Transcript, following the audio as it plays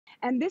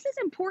And this is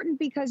important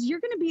because you're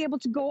gonna be able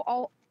to go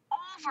all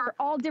over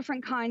all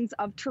different kinds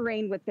of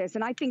terrain with this.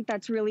 And I think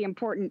that's really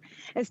important,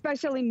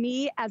 especially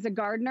me as a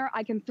gardener.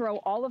 I can throw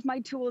all of my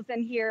tools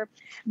in here.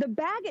 The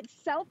bag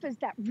itself is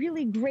that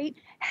really great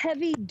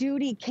heavy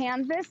duty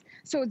canvas,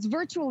 so it's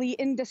virtually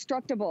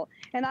indestructible.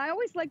 And I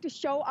always like to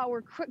show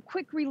our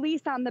quick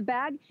release on the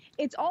bag.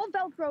 It's all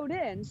Velcroed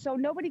in, so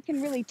nobody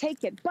can really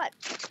take it. But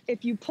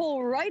if you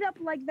pull right up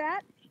like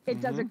that,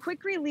 it does a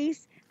quick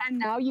release, and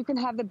now you can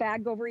have the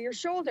bag over your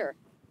shoulder.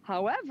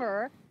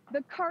 However,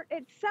 the cart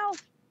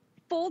itself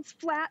folds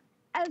flat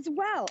as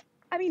well.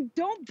 I mean,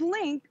 don't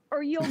blink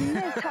or you'll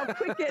miss how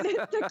quick it is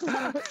to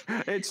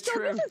close. It's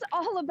true. So this is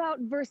all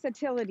about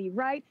versatility,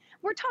 right?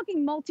 We're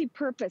talking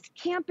multi-purpose,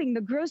 camping, the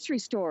grocery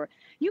store.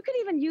 You could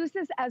even use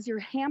this as your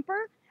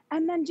hamper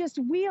and then just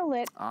wheel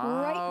it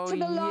right to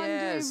the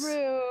laundry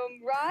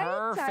room, right?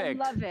 Perfect.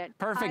 I love it.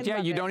 Perfect.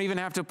 Yeah, you don't even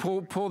have to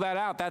pull that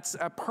out. That's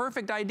a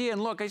perfect idea.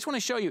 And look, I just want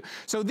to show you.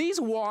 So these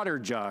water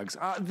jugs,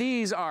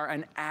 these are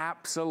an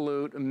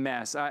absolute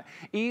mess.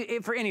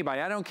 For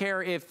anybody, I don't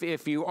care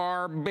if you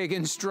are big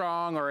and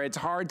strong or it's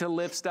hard to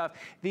lift stuff.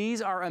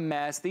 These are a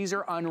mess. These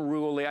are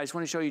unruly. I just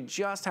want to show you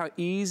just how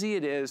easy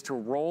it is to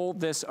roll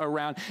this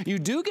around. You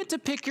do get to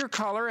pick your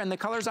color, and the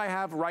colors I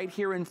have right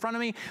here in front of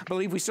me. I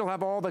believe we still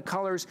have all the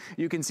colors.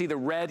 You can see the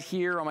red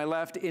here on my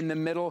left in the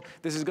middle.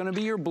 This is gonna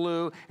be your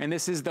blue, and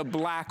this is the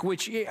black,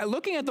 which,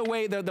 looking at the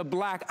way the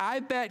black, I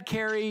bet,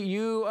 Carrie,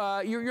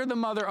 you're the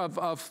mother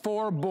of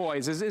 4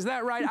 boys. Is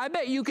that right? I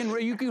bet you can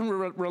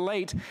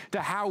relate to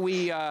how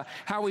we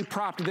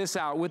propped this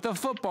out with the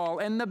football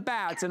and the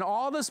bats and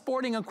all the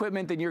sporting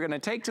equipment that you're gonna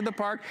take to the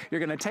park, you're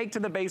gonna take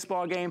to the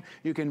baseball game.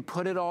 You can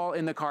put it all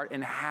in the cart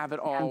and have it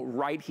all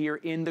right here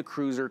in the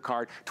cruiser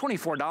cart.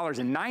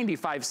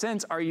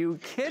 $24.95. Are you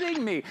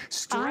kidding me?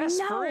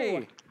 Stress-free.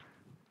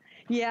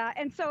 Yeah,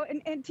 and so,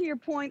 and to your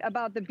point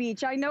about the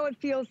beach, I know it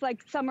feels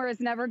like summer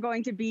is never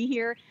going to be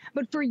here,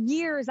 but for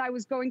years I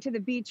was going to the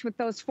beach with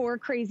those 4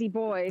 crazy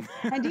boys.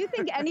 And do you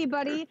think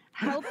anybody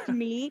helped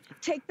me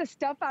take the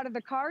stuff out of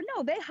the car?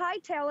 No, they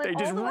hightail it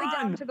all the way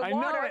down to the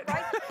water,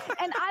 right?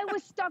 And I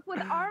was stuck with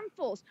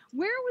armfuls.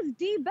 Where was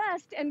D.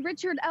 Best and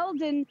Richard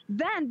Eldon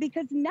then?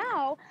 Because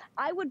now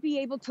I would be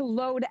able to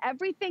load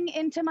everything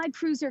into my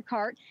cruiser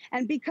cart,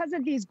 and because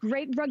of these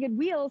great rugged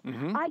wheels,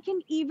 I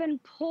can even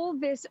pull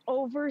this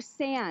over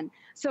sand.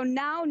 So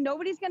now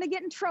nobody's gonna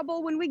get in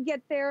trouble when we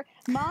get there.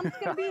 Mom's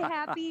gonna be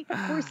happy.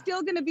 We're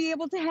still gonna be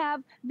able to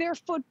have their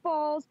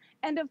footballs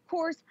and, of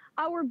course,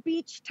 our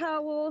beach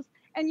towels.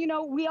 And, you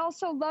know, we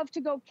also love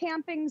to go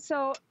camping,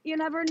 so you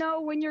never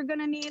know when you're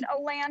gonna need a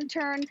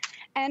lantern.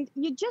 And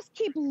you just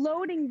keep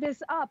loading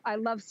this up. I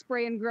love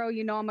spray and grow.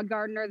 You know, I'm a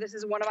gardener. This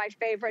is one of my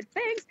favorite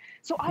things.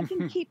 So I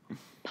can keep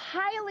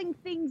piling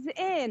things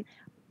in.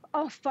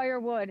 Oh,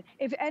 firewood.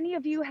 If any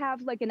of you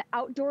have like an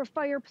outdoor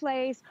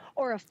fireplace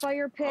or a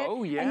fire pit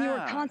and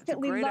you're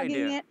constantly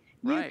lugging it,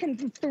 you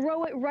can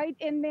throw it right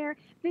in there.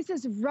 This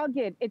is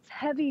rugged, it's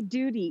heavy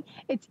duty,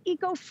 it's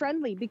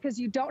eco-friendly because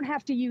you don't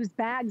have to use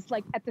bags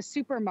like at the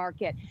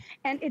supermarket.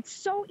 And it's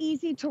so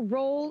easy to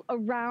roll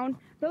around.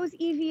 Those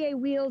EVA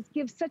wheels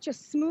give such a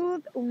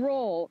smooth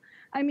roll.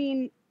 I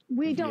mean,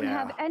 we don't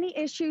have any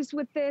issues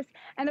with this.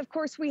 And of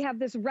course we have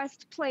this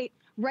rest plate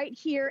right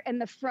here in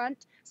the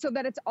front so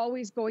that it's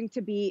always going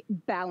to be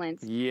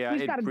balanced. Yeah,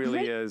 We've got a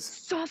great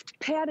soft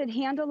padded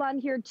handle on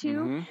here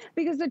too,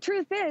 because the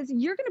truth is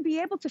you're gonna be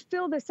able to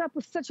fill this up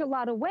with such a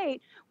lot of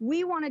weight.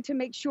 We wanted to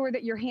make sure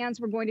that your hands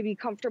were going to be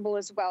comfortable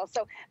as well.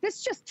 So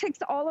this just ticks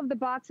all of the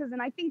boxes,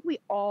 and I think we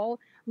all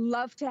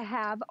love to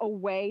have a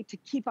way to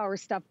keep our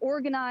stuff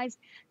organized,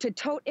 to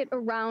tote it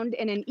around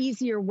in an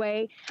easier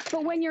way.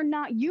 But when you're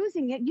not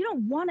using it, you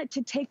don't want it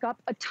to take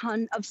up a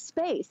ton of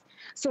space.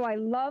 So I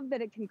love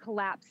that it can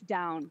collapse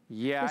down.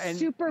 Yeah, the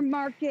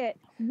supermarket,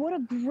 what a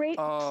great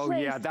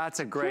place. Yeah,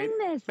 that's a great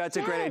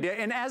idea.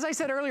 And as I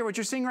said earlier, what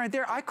you're seeing right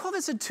there, I call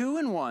this a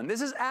 2-in-1.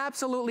 This is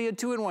absolutely a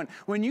 2-in-1.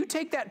 When you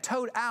take that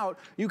tote out,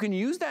 you can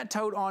use that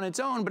tote on its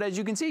own, but as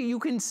you can see, you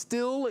can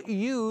still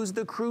use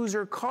the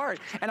cruiser cart.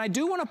 And I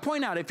do want to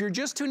point out, if you're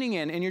just tuning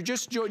in and you're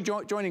just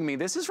joining me,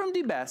 this is from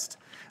D. Best.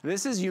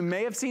 This is, you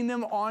may have seen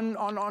them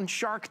on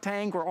Shark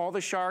Tank, where all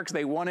the sharks,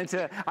 they wanted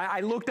to,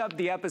 I looked up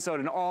the episode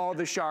and all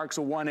the sharks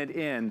wanted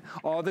in.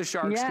 All the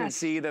sharks could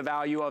see the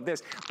value of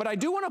this. But I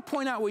do want to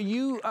point out what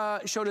you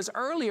showed us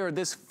earlier,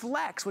 this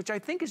flex, which I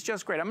think is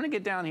just great. I'm going to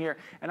get down here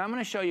and I'm going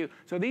to show you,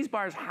 so these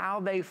bars, how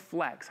they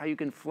flex, how you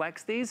can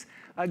flex these.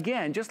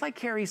 Again, just like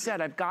Carrie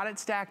said, I've got it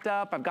stacked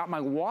up. I've got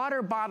my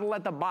water bottle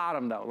at the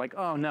bottom though. Like,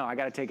 oh no, I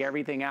got to take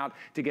everything out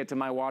to get to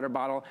my water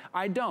bottle.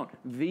 I don't.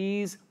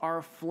 These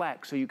are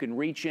flex, so you can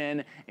reach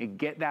in and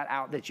get that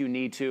out that you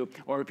need to.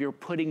 Or if you're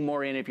putting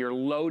more in, if you're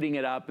loading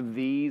it up,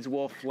 these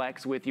will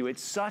flex with you.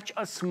 It's such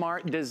a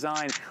smart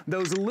design.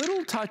 Those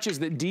little touches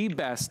that D.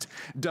 Best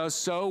does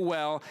so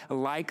well,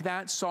 like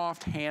that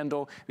soft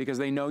handle, because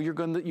they know you're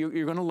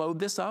gonna load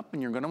this up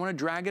and you're gonna wanna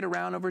drag it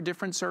around over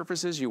different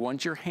surfaces. You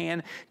want your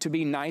hand to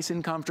be nice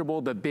and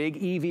comfortable. The big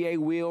EVA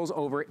wheels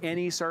over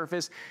any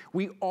surface.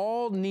 We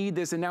all need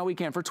this, and now we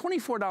can. For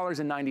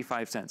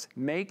 $24.95,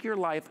 make your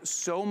life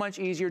so much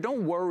easier.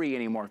 Don't worry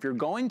anymore. If you're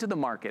going to the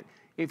market,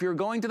 if you're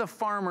going to the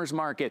farmer's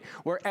market,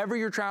 wherever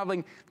you're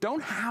traveling,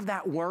 don't have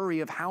that worry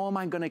of how am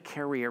I gonna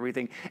carry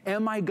everything?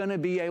 Am I gonna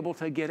be able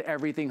to get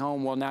everything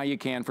home? Well, now you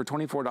can for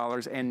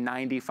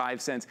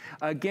 $24.95.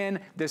 Again,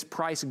 this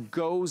price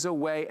goes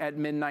away at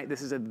midnight.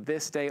 This is a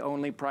this day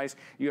only price.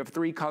 You have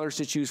 3 colors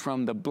to choose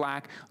from: the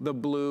black, the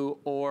blue,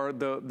 or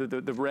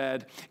the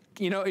red.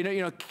 You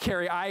know,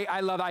 Carrie,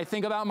 I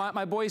think about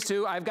my boys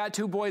too. I've got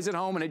 2 boys at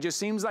home, and it just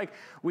seems like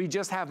we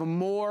just have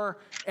more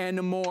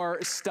and more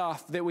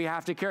stuff that we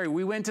have to carry.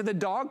 We went to the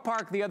dog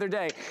park the other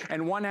day,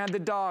 and one had the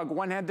dog,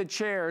 one had the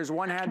chairs,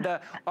 one had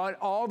the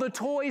all the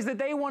toys that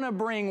they want to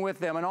bring with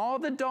them, and all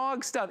the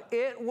dog stuff.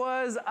 It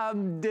was a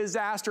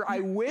disaster. I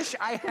wish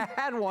I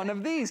had one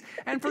of these.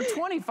 And for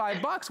 25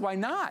 bucks, why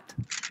not?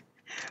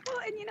 Well,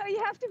 and you know,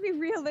 you have to be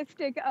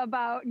realistic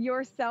about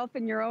yourself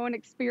and your own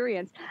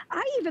experience.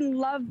 I even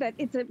love that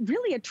it's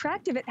really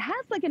attractive. It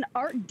has like an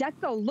Art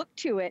Deco look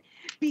to it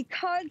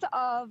because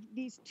of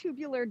these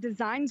tubular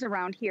designs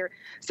around here.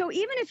 So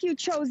even if you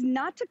chose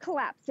not to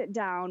collapse it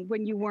down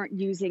when you weren't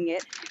using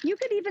it, you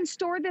could even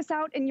store this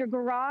out in your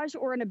garage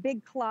or in a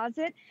big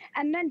closet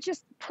and then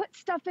just put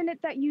stuff in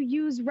it that you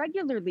use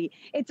regularly.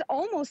 It's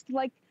almost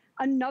like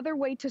another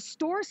way to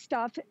store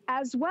stuff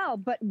as well.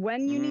 But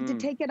when you need to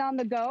take it on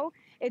the go,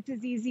 it's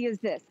as easy as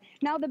this.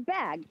 Now the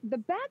bag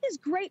is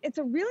great. It's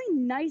a really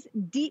nice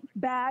deep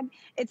bag.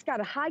 It's got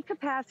a high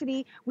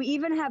capacity. We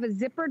even have a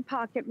zippered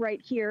pocket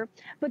right here.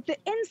 But the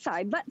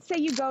inside, let's say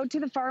you go to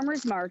the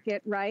farmer's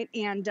market, right?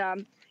 And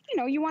you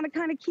know, you want to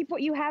kind of keep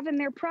what you have in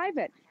there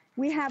private.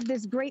 We have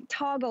this great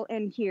toggle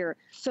in here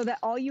so that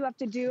all you have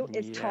to do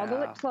is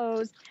toggle it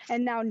closed,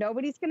 and now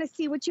nobody's going to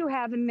see what you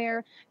have in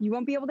there. You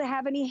won't be able to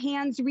have any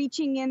hands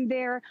reaching in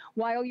there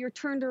while you're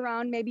turned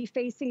around, maybe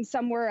facing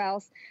somewhere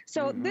else.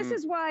 So this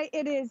is why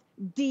it is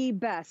the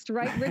best,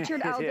 right?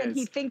 Richard Alden,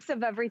 he thinks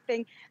of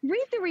everything.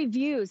 Read the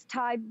reviews,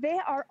 Ty. They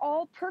are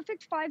all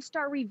perfect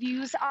 5-star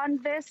reviews on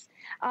this.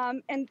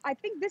 And I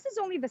think this is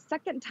only the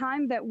 2nd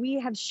time that we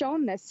have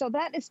shown this. So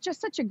that is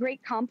just such a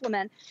great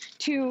compliment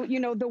to,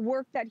 you know, the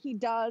work that he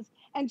does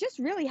and just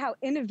really how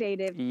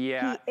innovative he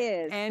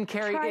is. And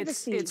Carrie,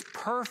 it's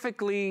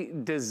perfectly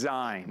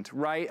designed,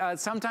 right?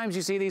 Sometimes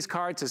you see these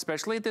carts,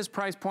 especially at this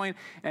price point,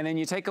 and then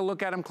you take a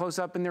look at them close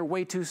up and they're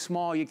way too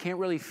small. You can't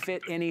really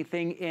fit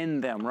anything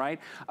in them,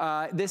 right?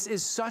 This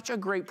is such a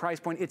great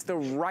price point. It's the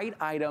right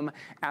item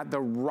at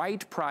the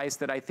right price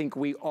that I think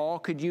we all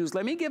could use.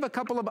 Let me give a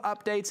couple of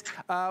updates.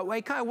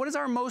 Wait, Kai, what is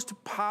our most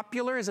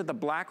popular? Is it the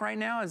black right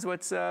now? Is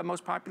what's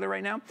most popular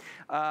right now?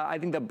 I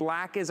think the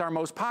black is our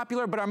most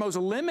popular, but our most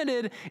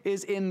limited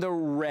is in the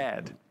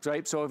red,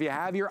 right? So if you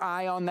have your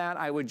eye on that,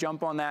 I would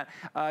jump on that.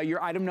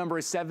 Your item number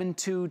is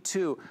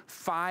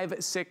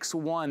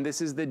 722561. This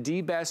is the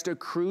D-Best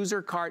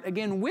Cruiser Cart,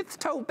 again with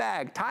tote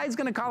bag. Ty's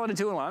gonna call it a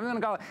 2-in-1. I'm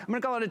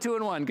gonna call it a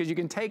 2-in-1 because you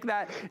can take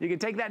that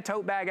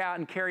tote bag out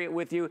and carry it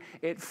with you.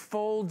 It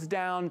folds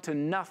down to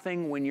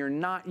nothing when you're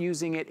not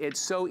using it. It's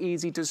so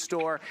easy to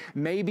store.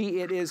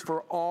 Maybe it is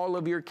for all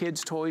of your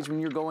kids' toys when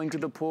you're going to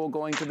the pool,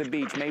 going to the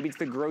beach. Maybe it's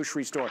the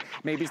grocery store.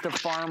 Maybe it's the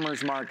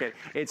farmer's market.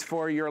 It's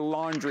for your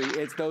laundry.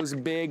 It's those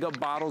big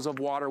bottles of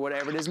water,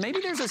 whatever it is.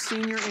 Maybe there's a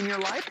senior in your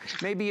life.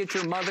 Maybe it's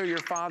your mother, your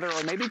father,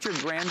 or maybe it's your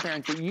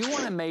grandparents that you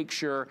want to make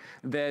sure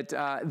that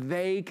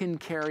they can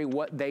carry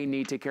what they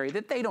need to carry,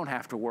 that they don't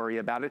have to worry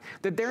about it,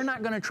 that they're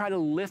not going to try to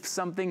lift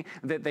something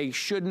that they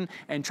shouldn't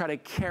and try to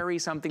carry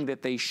something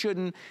that they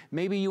shouldn't.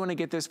 Maybe you want to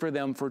get this for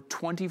them for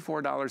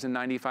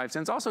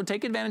 $24.95. Also,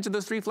 take advantage of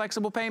those 3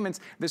 flexible payments.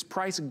 This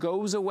price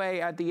goes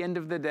away at the end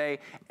of the day,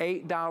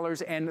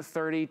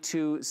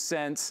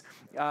 $8.32.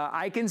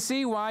 I can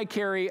see why,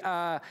 Carrie,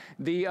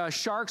 the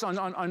sharks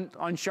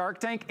on Shark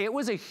Tank, it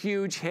was a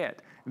huge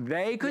hit.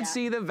 They could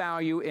see the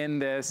value in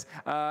this.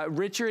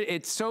 Richard,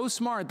 it's so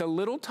smart. The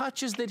little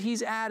touches that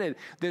he's added,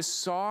 this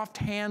soft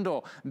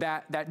handle,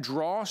 that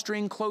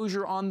drawstring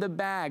closure on the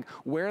bag,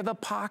 where the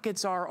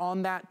pockets are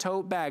on that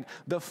tote bag,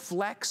 the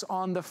flex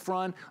on the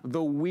front,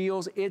 the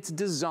wheels, it's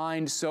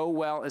designed so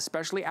well,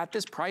 especially at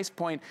this price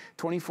point,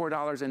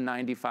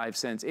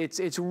 $24.95.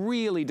 It's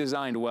really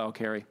designed well,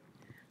 Carrie.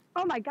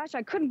 Oh my gosh,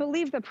 I couldn't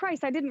believe the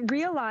price. I didn't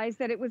realize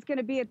that it was going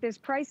to be at this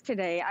price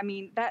today. I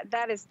mean,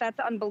 that's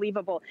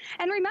unbelievable.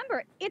 And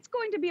remember, it's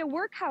going to be a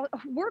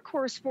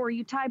workhorse for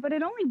you, Ty, but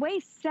it only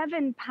weighs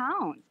 7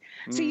 pounds.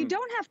 So you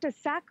don't have to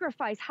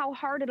sacrifice how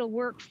hard it'll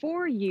work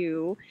for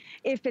you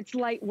if it's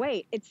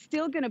lightweight. It's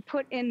still going to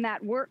put in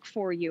that work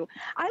for you.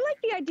 I like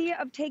the idea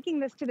of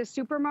taking this to the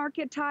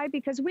supermarket, Ty,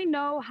 because we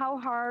know how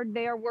hard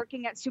they are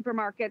working at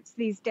supermarkets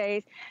these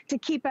days to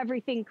keep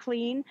everything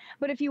clean.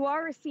 But if you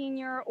are a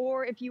senior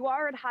or if you you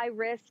are at high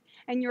risk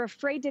and you're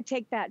afraid to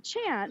take that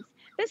chance,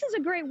 this is a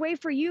great way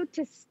for you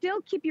to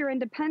still keep your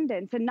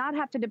independence and not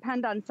have to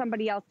depend on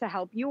somebody else to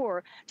help you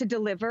or to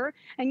deliver.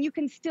 And you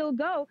can still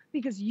go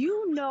because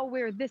you know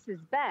where this has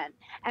been.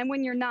 And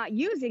when you're not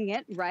using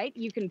it, right,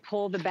 you can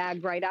pull the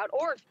bag right out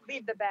or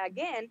leave the bag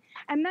in,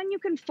 and then you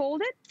can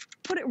fold it,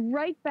 put it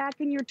right back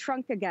in your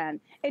trunk again.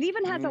 It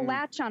even has a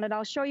latch on it.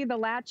 I'll show you the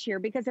latch here,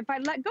 because if I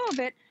let go of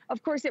it,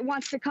 of course, it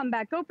wants to come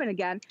back open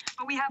again.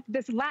 But we have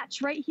this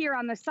latch right here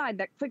on the side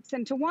that clicks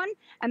into one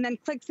and then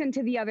clicks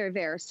into the other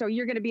there. So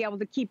you're going to be able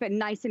to keep it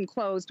nice and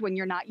closed when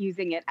you're not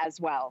using it as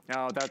well.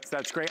 Oh,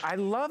 that's great. I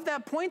love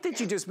that point that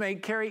you just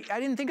made, Carrie. I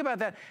didn't think about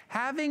that.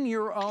 Having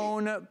your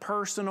own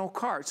personal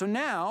cart. So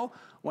now,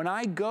 when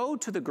I go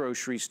to the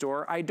grocery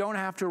store, I don't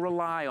have to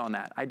rely on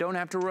that. I don't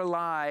have to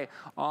rely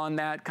on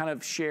that kind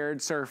of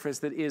shared surface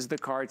that is the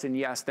carts. And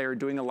yes, they're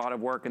doing a lot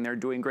of work and they're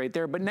doing great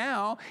there. But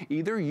now,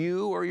 either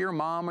you or your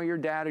mom or your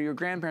dad or your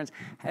grandparents,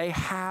 they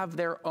have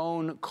their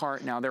own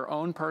cart now, their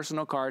own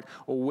personal cart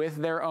with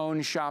their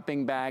own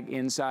shopping bag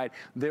inside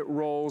that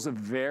rolls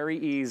very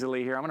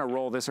easily here. I'm gonna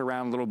roll this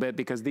around a little bit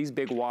because these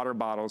big water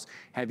bottles,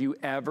 have you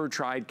ever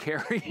tried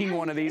carrying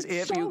one of these?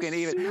 If you can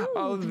even, smooth,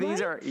 oh,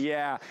 these right? are,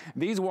 yeah,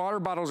 these water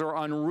bottles are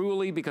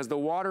unruly because the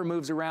water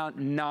moves around,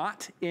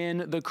 not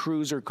in the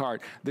cruiser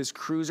cart. This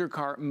cruiser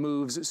cart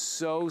moves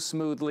so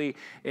smoothly.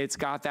 It's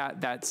got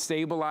that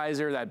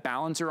stabilizer, that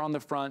balancer on the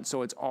front,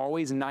 so it's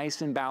always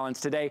nice and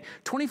balanced. Today,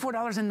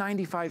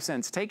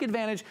 $24.95. Take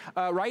advantage.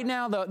 Right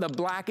now, the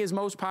black is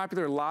most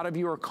popular. A lot of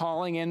you are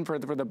calling in for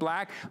the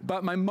black,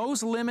 but my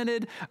most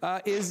limited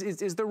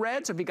is the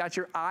red. So if you got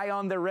your eye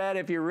on the red,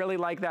 if you really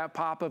like that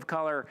pop of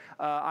color,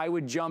 I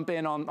would jump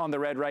in on the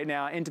red right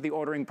now into the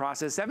ordering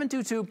process.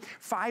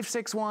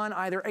 722-561,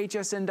 either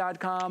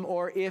hsn.com,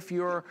 or if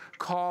you're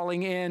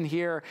calling in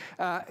here.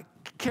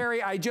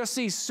 Carrie, I just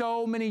see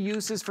so many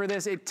uses for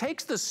this. It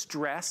takes the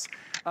stress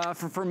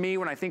for me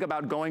when I think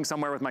about going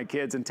somewhere with my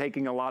kids and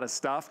taking a lot of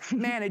stuff.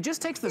 Man, it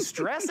just takes the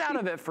stress out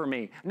of it for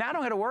me. Now I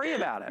don't have to worry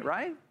about it,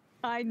 right?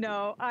 I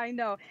know, I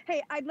know.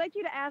 Hey, I'd like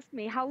you to ask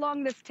me how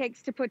long this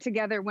takes to put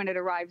together when it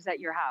arrives at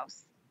your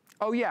house.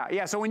 Oh,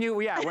 yeah. So when you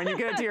get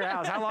it to your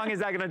house, how long is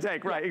that going to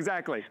take? Right,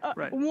 exactly.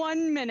 Right.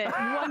 1 minute,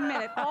 1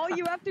 minute. All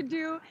you have to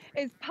do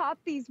is pop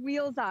these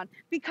wheels on.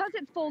 Because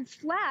it folds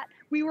flat,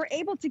 we were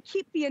able to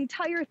keep the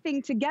entire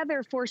thing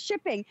together for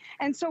shipping.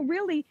 And so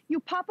really, you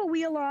pop a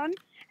wheel on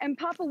and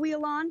pop a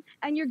wheel on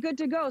and you're good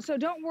to go. So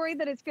don't worry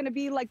that it's going to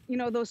be like, you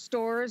know, those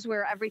stores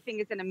where everything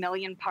is in a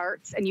million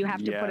parts and you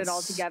have to put it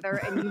all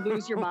together and you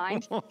lose your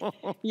mind.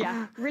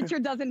 Yeah,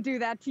 Richard doesn't do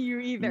that to you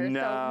either.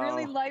 No. So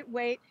really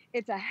lightweight.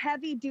 It's a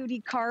heavy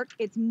duty cart.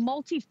 It's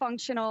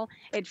multifunctional.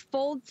 It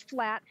folds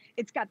flat.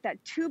 It's got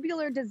that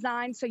tubular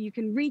design so you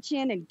can reach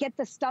in and get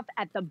the stuff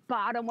at the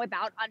bottom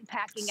without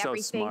unpacking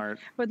everything. Smart.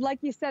 But like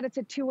you said, it's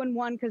a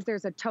 2-in-1 because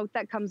there's a tote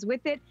that comes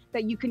with it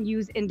that you can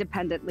use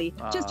independently.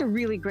 Just a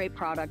really great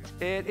product.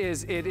 It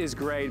is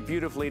great,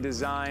 beautifully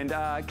designed.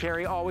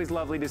 Carrie, always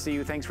lovely to see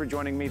you. Thanks for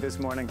joining me this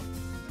morning.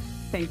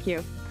 Thank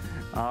you.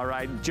 All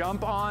right,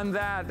 jump on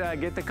that.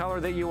 Get the color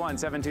that you want,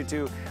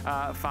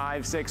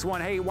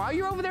 722-561. Hey, while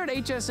you're over there at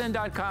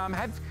hsn.com,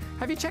 have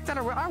you checked out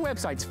our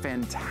website's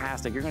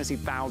fantastic. You're gonna see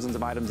thousands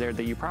of items there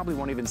that you probably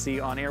won't even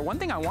see on air. One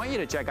thing I want you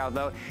to check out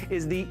though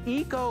is the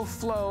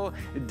EcoFlow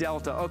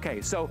Delta.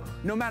 Okay, so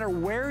no matter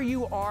where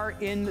you are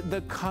in the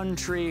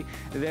country,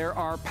 there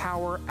are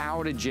power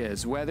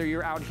outages, whether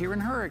you're out here in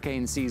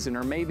hurricane season,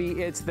 or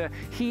maybe it's the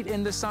heat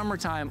in the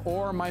summertime,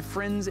 or my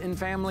friends and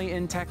family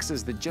in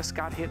Texas that just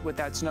got hit with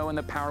that snow and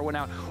the power went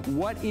out.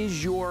 What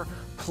is your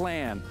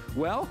plan?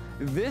 Well,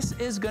 this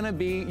is gonna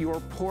be your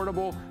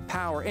portable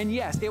power. And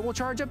yes, it will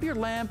charge up your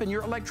lamp and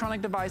your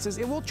electronic devices.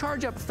 It will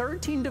charge up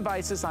 13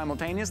 devices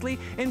simultaneously,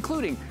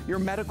 including your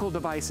medical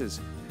devices,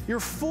 your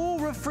full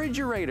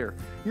refrigerator,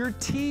 your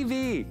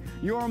TV,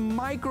 your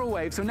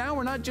microwave. So now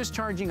we're not just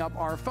charging up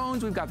our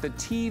phones, we've got the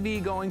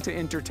TV going to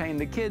entertain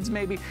the kids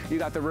maybe. You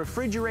got the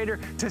refrigerator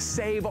to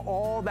save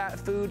all that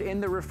food in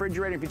the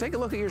refrigerator. If you take a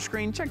look at your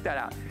screen, check that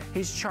out.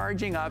 He's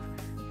charging up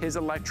his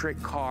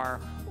electric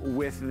car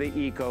with the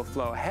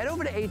EcoFlow. Head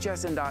over to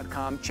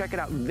hsn.com, check it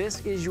out. This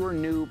is your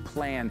new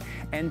plan.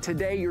 And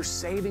today you're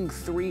saving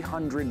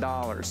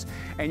 $300.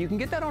 And you can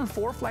get that on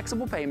 4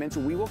 flexible payments.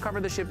 We will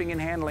cover the shipping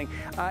and handling.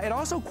 It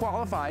also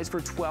qualifies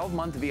for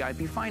 12-month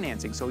VIP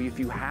financing. So if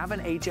you have an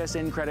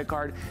HSN credit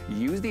card,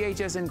 use the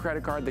HSN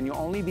credit card, then you'll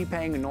only be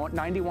paying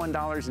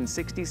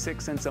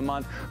 $91.66 a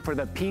month for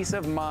the peace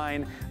of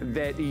mind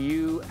that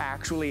you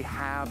actually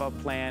have a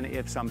plan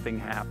if something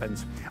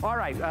happens. All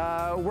right,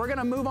 we're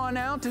gonna move on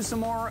now to some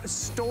more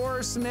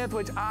Store Smith,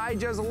 which I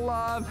just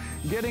love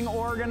getting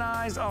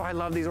organized. Oh, I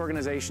love these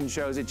organization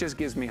shows. It just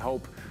gives me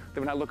hope that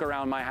when I look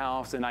around my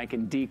house and I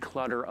can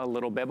declutter a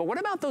little bit. But what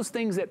about those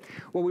things that,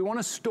 well, we want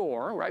to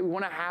store, right? We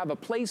want to have a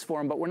place for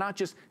them, but we're not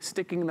just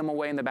sticking them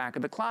away in the back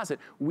of the closet.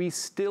 We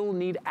still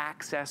need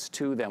access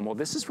to them. Well,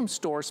 this is from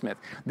StoreSmith.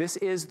 This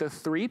is the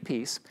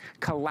 3-piece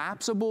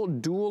collapsible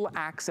dual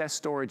access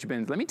storage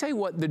bins. Let me tell you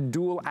what the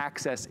dual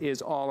access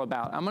is all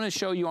about. I'm going to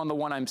show you on the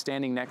one I'm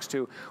standing next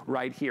to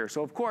right here.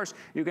 So of course,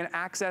 you can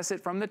access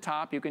it from the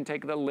top. You can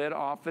take the lid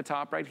off the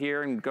top right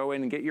here and go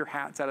in and get your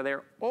hats out of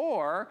there.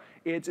 Or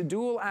it's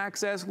dual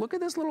access. Look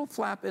at this little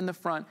flap in the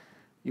front.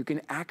 You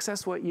can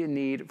access what you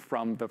need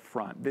from the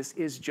front. This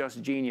is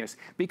just genius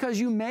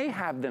because you may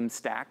have them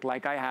stacked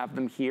like I have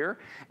them here,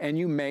 and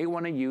you may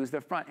want to use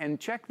the front. And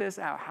check this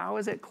out. How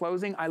is it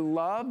closing? I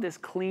love this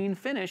clean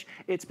finish.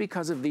 It's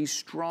because of these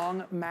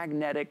strong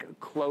magnetic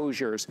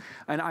closures.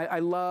 And I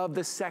love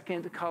the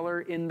second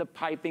color in the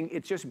piping.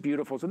 It's just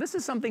beautiful. So this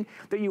is something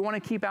that you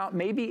want to keep out.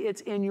 Maybe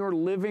it's in your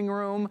living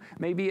room.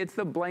 Maybe it's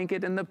the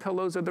blanket and the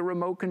pillows or the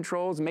remote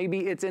controls.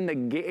 Maybe it's in the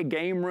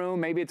game room.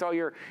 Maybe it's all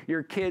your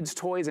kids'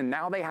 toys, and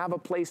now they have a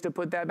place to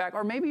put that back.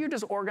 Or maybe you're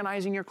just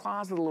organizing your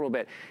closet a little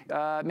bit.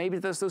 Maybe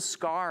it's those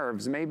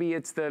scarves. Maybe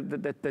it's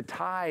the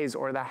ties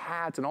or the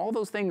hats and all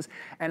those things.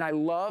 And I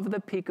love the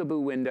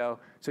peekaboo window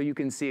so you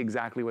can see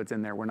exactly what's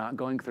in there. We're not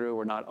going through,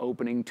 we're not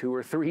opening 2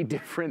 or 3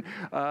 different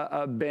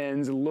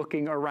bins,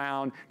 looking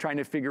around, trying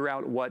to figure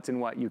out what's in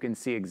what. You can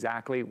see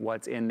exactly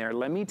what's in there.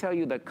 Let me tell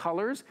you the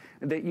colors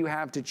that you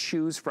have to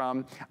choose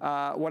from.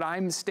 What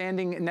I'm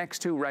standing next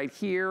to right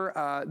here,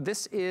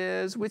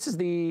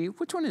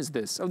 which one is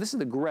this? Oh, this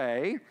is the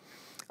gray.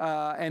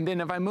 And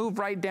then if I move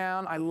right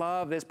down, I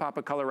love this pop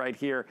of color right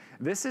here.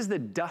 This is the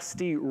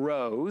Dusty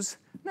Rose.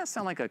 Doesn't that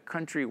sound like a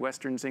country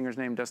western singer's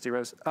name, Dusty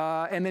Rose?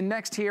 And then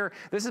next here,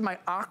 this is my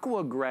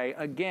aqua gray.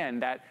 Again,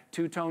 that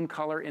 2-tone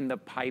color in the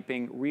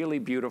piping, really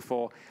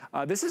beautiful.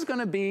 This is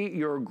gonna be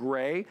your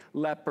gray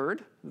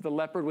leopard, the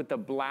leopard with the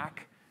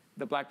black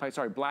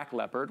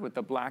leopard with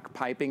the black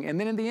piping. And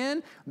then in the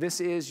end,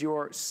 this is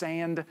your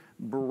Sandy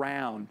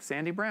Brown,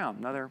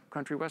 another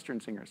country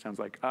western singer, sounds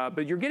like.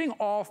 But you're getting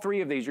all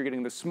 3 of these. You're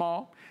getting the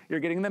small,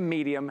 you're getting the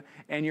medium,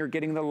 and you're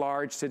getting the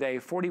large today,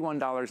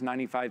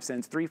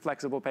 $41.95, 3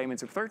 flexible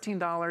payments of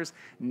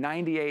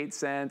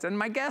 $13.98. And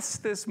my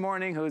guest this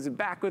morning, who's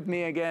back with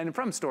me again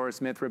from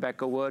StoreSmith,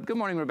 Rebecca Wood. Good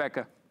morning,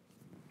 Rebecca.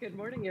 Good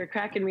morning. You're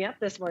cracking me up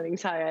this morning,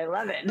 Ty. I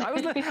love it.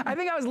 I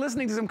think I was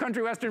listening to some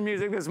country western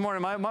music this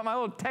morning. My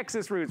old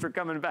Texas roots were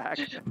coming back.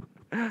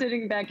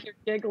 Sitting back here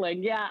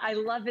giggling. Yeah, I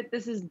love it.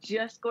 This is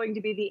just going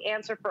to be the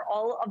answer for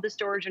all of the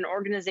storage and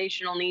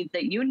organizational needs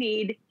that you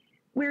need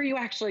where you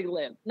actually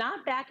live.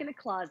 Not back in a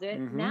closet,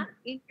 not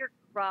in your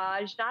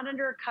garage, not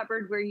under a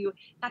cupboard where you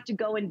have to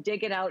go and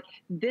dig it out.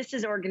 This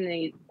is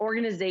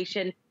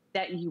organization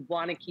that you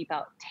want to keep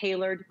out.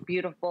 Tailored,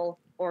 beautiful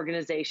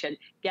organization.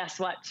 Guess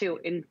what, too?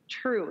 In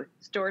true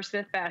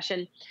StoreSmith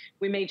fashion,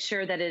 we made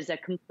sure that it is a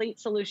complete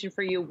solution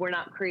for you. We're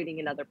not creating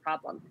another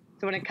problem.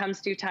 So when it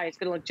comes to tie, it's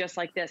going to look just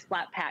like this,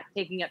 flat pack,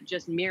 taking up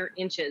just mere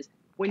inches.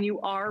 When you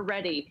are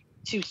ready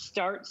to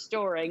start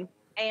storing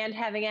and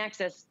having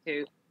access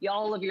to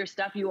all of your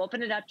stuff, you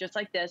open it up just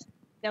like this.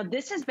 Now,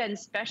 this has been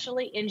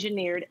specially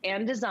engineered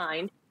and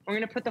designed. We're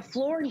going to put the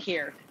floor in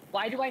here.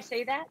 Why do I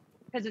say that?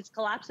 Because it's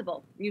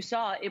collapsible. You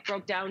saw it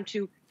broke down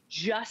to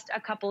just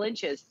a couple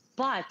inches,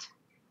 but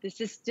this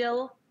is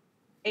still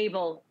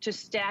able to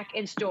stack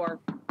and store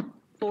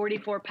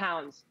 44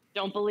 pounds.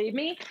 Don't believe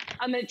me?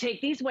 I'm going to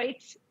take these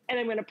weights and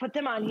I'm going to put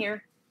them on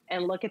here,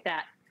 and look at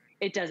that.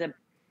 It doesn't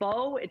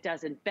bow, it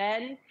doesn't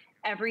bend,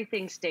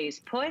 everything stays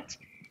put.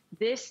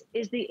 This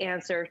is the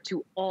answer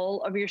to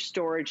all of your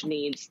storage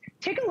needs.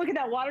 Take a look at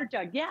that water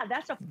jug. Yeah,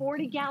 that's a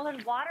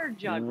 40-gallon water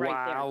jug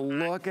right there. Wow,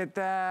 look at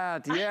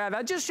that. Yeah,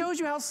 that just shows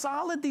you how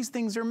solid these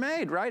things are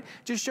made, right?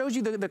 Just shows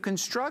you the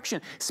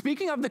construction.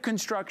 Speaking of the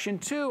construction,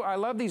 too, I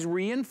love these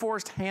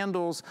reinforced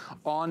handles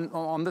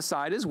on the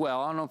side as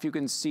well. I don't know if you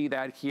can see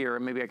that here.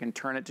 Maybe I can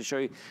turn it to show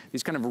you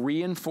these kind of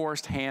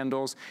reinforced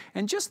handles.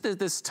 And just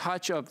this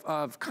touch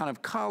of kind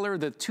of color,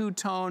 the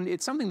 2-tone,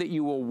 it's something that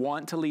you will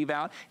want to leave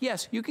out.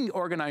 Yes, you can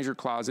organize your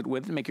closet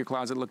with and make your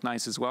closet look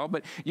nice as well,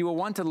 but you will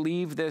want to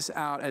leave this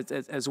out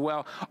as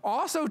well.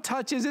 Also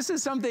touches, this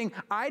is something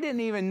I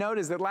didn't even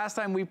notice that last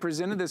time we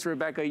presented this,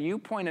 Rebecca, you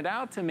pointed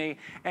out to me.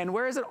 And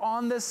where is it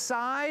on the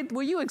side?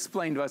 Will you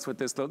explain to us what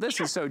this, though? This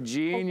is so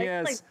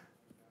genius.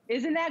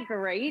 Isn't that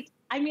great?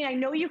 I mean, I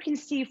know you can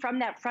see from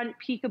that front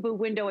peekaboo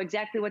window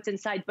exactly what's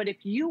inside, but if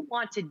you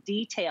want to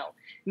detail,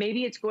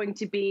 maybe it's going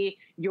to be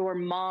your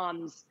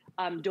mom's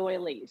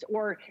doilies,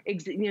 or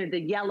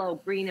the yellow,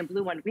 green, and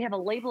blue one. We have a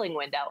labeling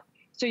window,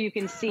 so you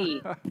can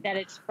see that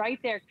it's right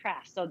there,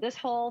 crafts. So this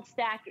whole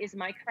stack is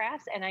my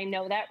crafts, and I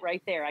know that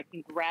right there. I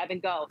can grab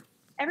and go.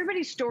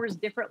 Everybody stores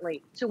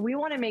differently, so we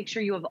want to make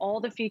sure you have all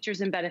the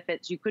features and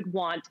benefits you could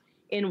want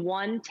in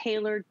one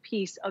tailored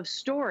piece of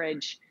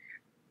storage.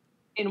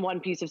 In one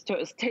piece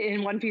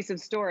of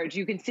storage,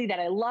 you can see that.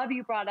 I love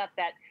you brought up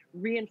that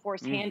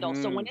reinforced handle.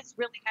 So when it's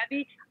really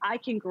heavy, I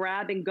can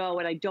grab and go,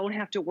 and I don't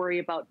have to worry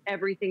about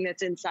everything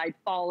that's inside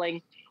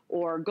falling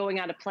or going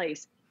out of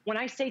place. when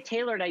I say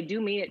tailored, I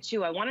do mean it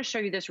too. I want to show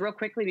you this real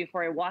quickly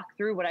before I walk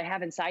through what I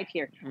have inside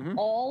here.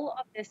 All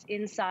of this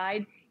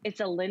inside, it's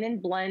a linen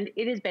blend.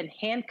 It has been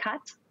hand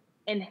cut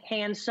and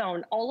hand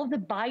sewn. All of the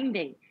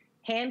binding,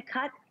 hand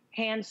cut,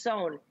 hand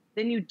sewn.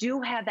 Then you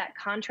do have that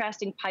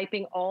contrasting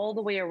piping all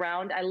the way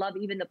around. I love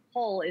even the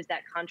pull is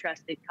that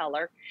contrasted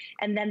color.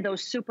 And then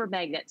those super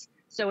magnets.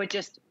 So it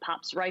just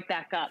pops right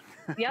back up.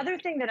 The other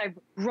thing that I've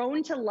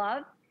grown to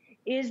love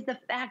is the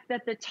fact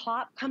that the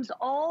top comes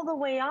all the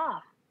way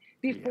off.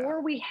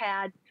 Before we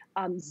had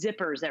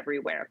zippers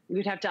everywhere.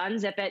 You'd have to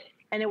unzip it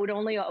and it would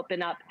only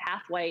open up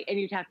halfway and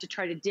you'd have to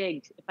try to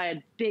dig. If I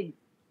had big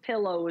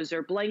pillows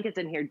or blankets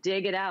in here,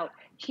 dig it out.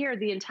 Here,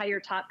 the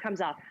entire top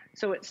comes off.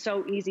 So it's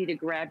so easy to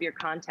grab your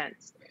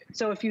contents.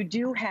 So if you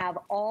do have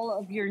all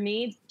of your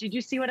needs, did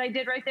you see what I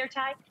did right there,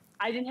 Ty?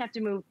 I didn't have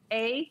to move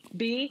A,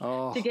 B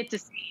to get to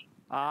C.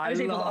 I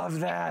love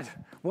that.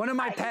 One of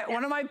my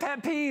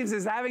pet peeves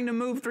is having to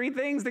move 3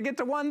 things to get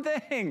to 1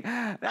 thing.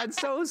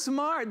 That's so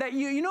smart. That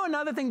you know,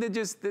 another thing that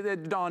just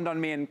that dawned on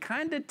me and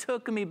kind of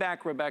took me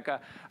back, Rebecca.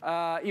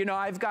 You know,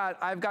 I've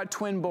got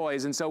twin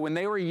boys, and so when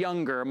they were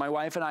younger, my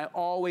wife and I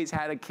always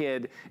had a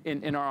kid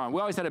in our arms.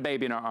 We always had a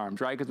baby in our arms,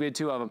 right? Because we had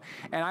 2 of them.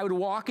 And I would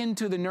walk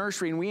into the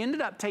nursery, and we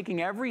ended up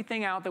taking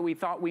everything out that we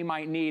thought we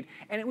might need,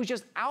 and it was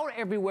just out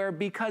everywhere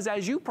because,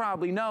 as you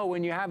probably know,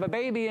 when you have a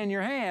baby in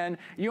your hand,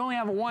 you only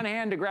have one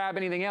hand to grab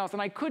anything else,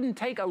 and I couldn't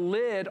take a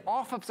lid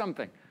off of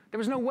something. There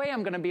was no way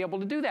I'm going to be able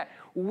to do that.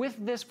 With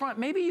this front,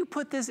 maybe you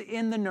put this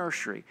in the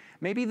nursery.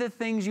 Maybe the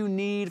things you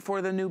need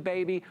for the new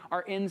baby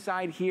are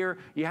inside here.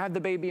 You have the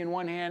baby in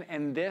one hand,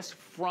 and this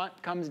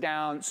front comes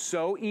down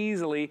so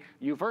easily.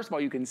 First of all,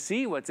 you can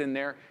see what's in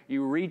there.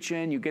 You reach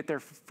in, you get their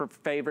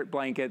favorite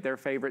blanket, their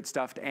favorite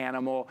stuffed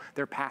animal,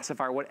 their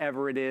pacifier,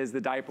 whatever it is,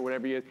 the diaper,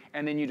 whatever you use,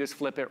 and then you just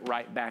flip it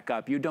right back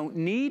up. You don't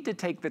need to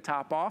take the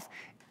top off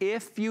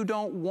if you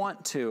don't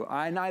want to.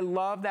 And I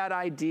love that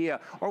idea.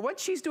 Or what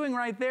she's doing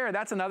right there,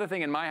 that's another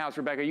thing in my house,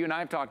 Rebecca, you and I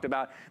have talked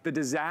about the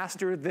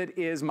disaster that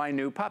is my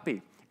new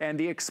puppy and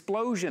the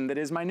explosion that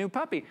is my new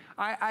puppy.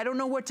 I don't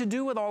know what to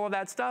do with all of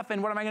that stuff,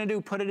 and what am I gonna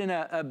do? Put it in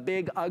a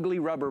big, ugly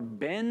rubber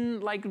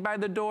bin like by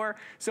the door?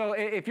 So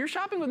if you're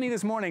shopping with me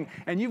this morning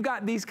and you've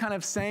got these kind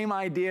of same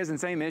ideas and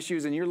same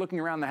issues and you're looking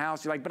around the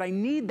house, you're like, but I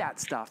need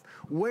that stuff.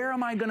 Where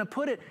am I gonna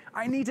put it?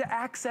 I need to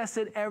access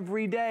it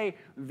every day.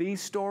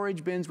 These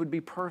storage bins would be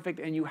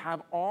perfect, and you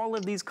have all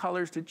of these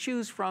colors to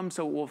choose from,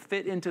 so it will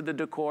fit into the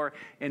decor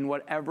in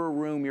whatever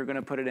room you're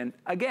gonna put it in.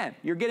 Again,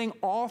 you're getting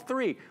all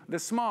 3, the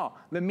small,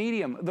 the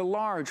medium, the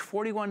large,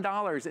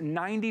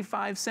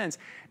 $41.95.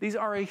 These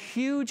are a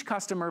huge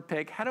customer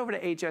pick. Head over to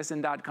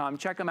hsn.com,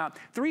 check them out.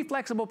 3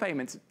 flexible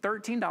payments,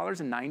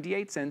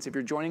 $13.98 if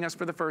you're joining us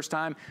for the first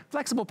time.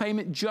 Flexible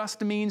payment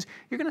just means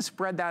you're gonna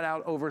spread that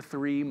out over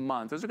 3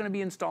 months. Those are gonna be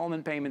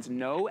installment payments,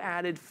 no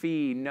added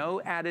fee, no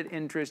added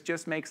interest,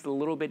 just makes it a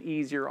little bit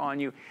easier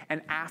on you.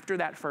 And after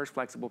that first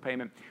flexible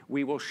payment,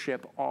 we will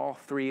ship all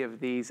 3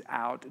 of these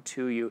out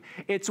to you.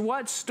 It's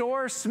what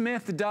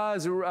StoreSmith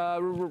does,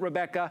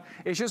 Rebecca.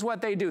 It's just what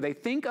they do. They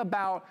think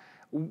about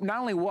not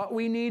only what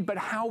we need, but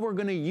how we're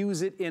going to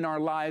use it in our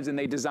lives, and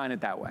they design it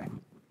that way.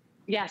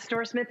 Yeah,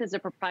 StoreSmith is a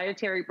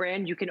proprietary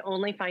brand. You can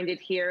only find it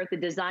here. The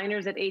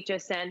designers at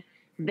HSN,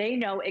 they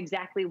know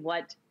exactly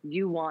what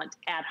you want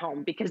at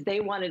home because they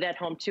want it at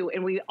home too.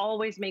 And we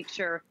always make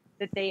sure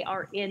that they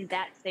are in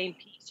that same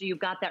piece. So you've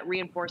got that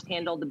reinforced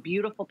handle, the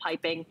beautiful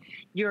piping.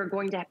 You're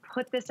going to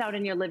put this out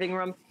in your living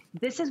room.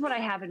 This is what I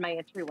have in my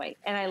entryway,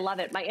 and I love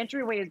it. My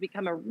entryway has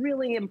become a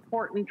really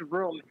important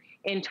room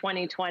in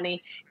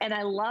 2020. And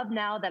I love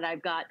now that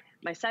I've got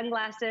my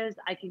sunglasses.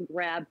 I can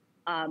grab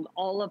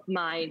all of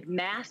my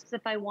masks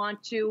if I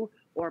want to,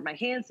 or my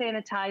hand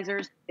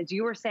sanitizers. As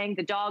you were saying,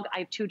 the dog, I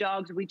have 2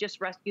 dogs. We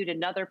just rescued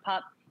another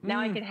pup. Now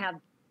I can have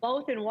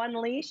both in one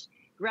leash,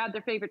 grab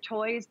their favorite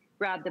toys,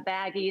 grab the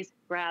baggies,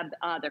 grab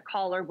their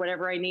collar,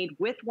 whatever I need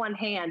with one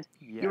hand.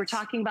 Yes. You were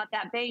talking about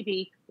that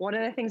baby. One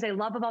of the things I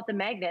love about the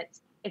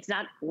magnets, it's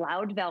not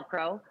loud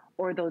Velcro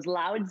or those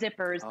loud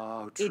zippers.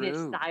 Oh, true. It is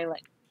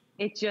silent.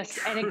 It just,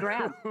 and it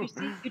grabs. You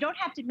see, you don't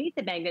have to meet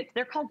the magnets.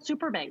 They're called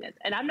super magnets.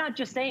 And I'm not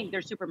just saying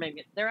they're super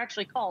magnets. They're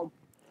actually called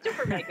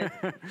super magnets.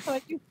 So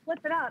if you flip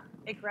it up,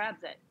 it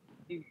grabs it.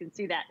 You can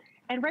see that.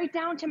 And right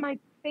down to my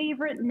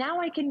favorite, now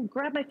I can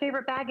grab my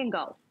favorite bag and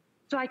go.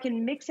 So I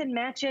can mix and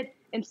match it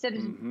instead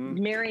of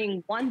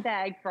marrying one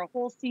bag for a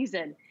whole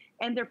season.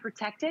 And they're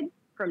protected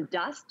from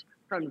dust,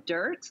 from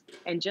dirt.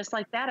 And just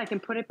like that, I can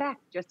put it back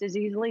just as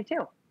easily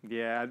too.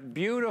 Yeah,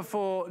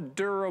 beautiful,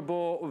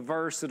 durable,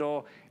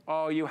 versatile.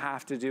 All you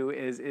have to do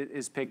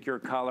is pick your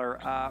color.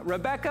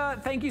 Rebecca,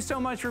 thank you so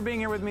much for being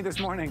here with me this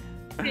morning.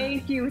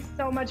 Thank you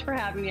so much for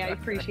having me. I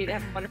appreciate it.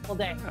 Have a wonderful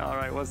day. All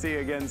right, we'll see you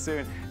again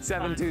soon.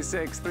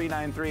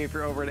 726-393 if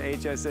you're over at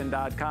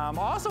hsn.com.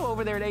 Also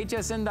over there at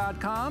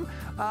hsn.com,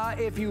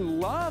 if you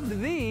loved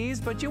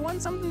these, but you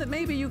want something that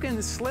maybe you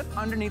can slip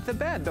underneath the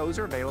bed, those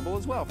are available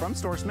as well from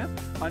StoreSmith.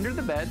 Under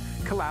the bed,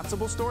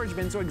 collapsible storage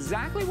bin. So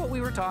exactly what we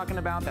were talking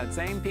about, that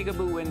same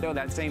peekaboo window,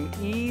 that same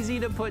easy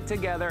to put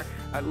together,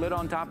 lid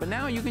on top. But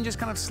now you can just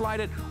kind of slide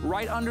it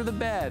right under the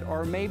bed,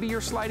 or maybe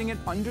you're sliding it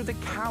under the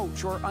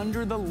couch or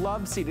under the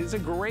love seat. It's a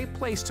great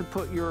place to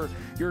put your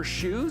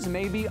shoes,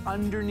 maybe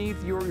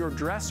underneath your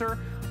dresser.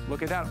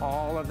 Look at that,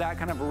 all of that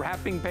kind of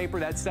wrapping paper,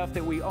 that stuff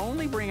that we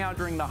only bring out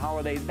during the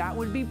holidays. That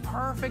would be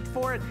perfect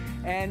for it.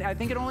 And I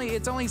think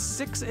it's only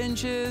 6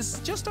 inches,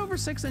 just over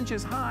 6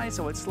 inches high,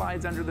 so it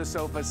slides under the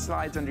sofa,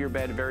 slides under your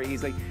bed very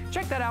easily.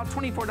 Check that out,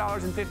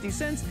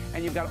 $24.50,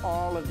 and you've got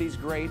all of these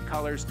great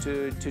colors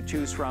to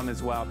choose from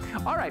as well.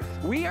 All right,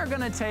 we are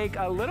gonna take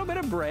a little bit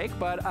of break,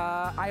 but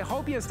I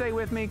hope you stay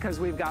with me because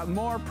we've got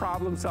more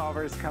problem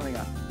solvers coming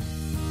up.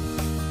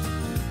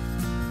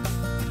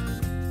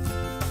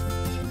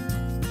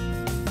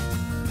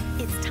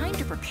 It's time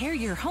to prepare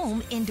your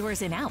home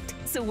indoors and out.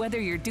 So whether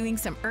you're doing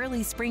some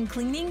early spring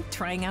cleaning,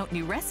 trying out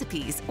new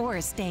recipes, or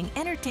staying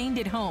entertained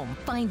at home,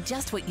 find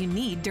just what you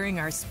need during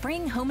our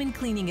Spring Home and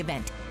Cleaning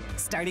event.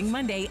 Starting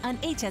Monday on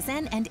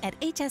HSN and at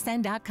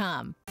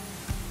hsn.com.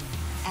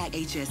 At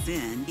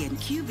HSN in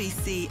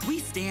QVC, we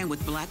stand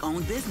with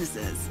Black-owned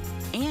businesses.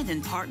 And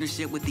in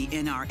partnership with the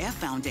NRF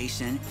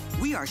Foundation,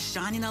 we are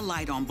shining a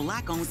light on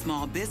Black-owned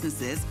small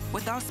businesses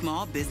with our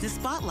Small Business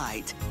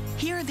Spotlight.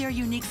 Hear their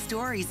unique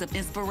stories of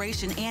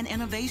inspiration and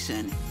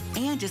innovation,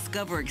 and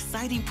discover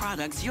exciting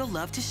products you'll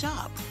love to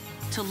shop.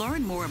 To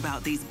learn more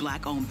about these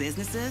Black-owned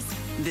businesses,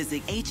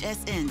 visit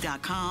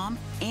hsn.com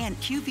and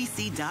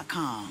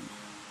qvc.com.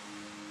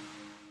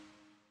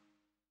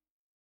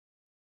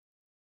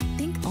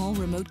 All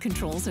remote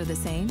controls are the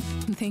same?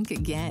 Think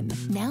again.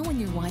 Now when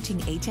you're watching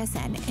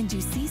HSN and you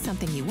see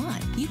something you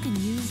want, you can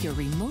use your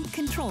remote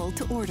control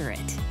to order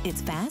it.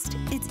 It's fast,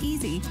 it's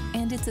easy,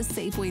 and it's a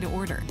safe way to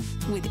order.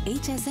 With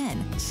HSN,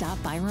 shop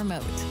by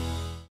remote.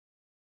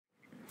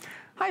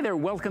 Hi there,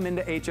 welcome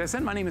into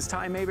HSN. My name is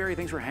Ty Mayberry.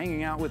 Thanks for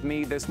hanging out with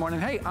me this morning.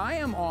 Hey, I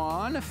am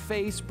on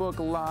Facebook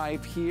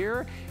Live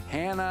here.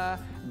 Hannah,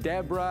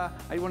 Deborah,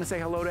 I want to say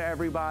hello to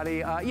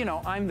everybody. You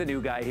know, I'm the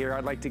new guy here.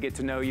 I'd like to get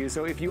to know you.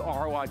 So if you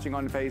are watching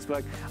on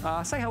Facebook,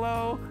 say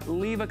hello,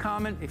 leave a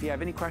comment. If you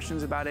have any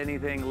questions about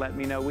anything, let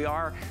me know. We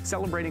are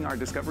celebrating our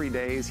Discovery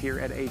Days here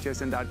at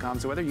hsn.com.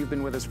 So whether you've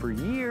been with us for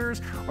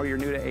years or you're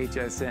new to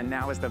HSN,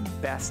 now is the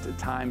best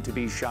time to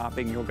be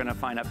shopping. You're going to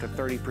find up to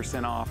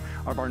 30% off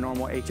of our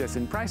normal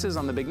HSN prices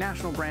on the big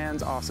national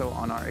brands, also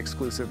on our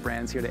exclusive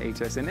brands here to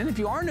HSN. And if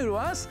you are new to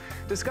us,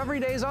 Discovery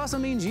Days also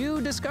means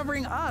you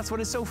discovering us. What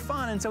is so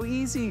fun and so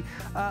easy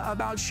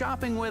about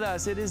shopping with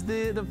us? It is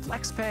the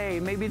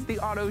FlexPay, maybe it's the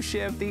auto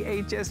ship, the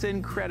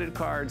HSN credit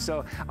card.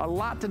 So a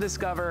lot to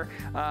discover.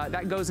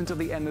 That goes until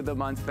the end of the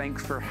month.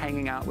 Thanks for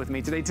hanging out with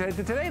me today.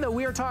 Today, though,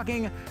 we are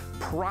talking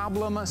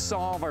problem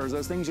solvers,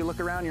 those things you look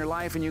around your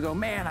life and you go,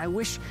 man, I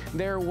wish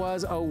there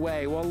was a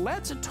way. Well,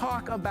 let's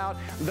talk about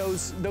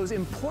those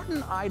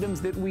important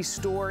items that we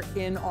store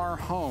in our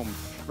home.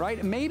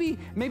 Right? Maybe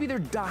they're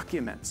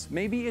documents,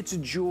 maybe it's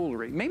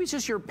jewelry, maybe it's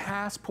just your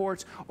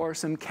passports or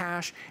some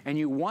cash, and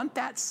you want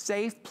that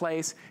safe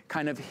place,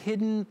 kind of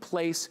hidden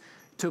place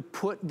to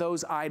put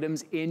those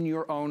items in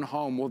your own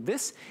home. Well,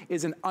 this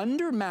is an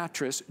under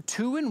mattress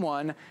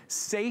 2-in-1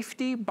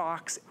 safety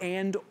box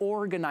and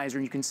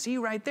organizer. You can see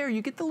right there,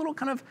 you get the little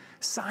kind of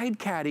side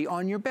caddy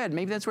on your bed.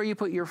 Maybe that's where you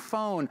put your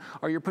phone,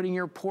 or you're putting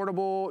your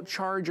portable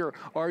charger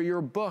or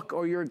your book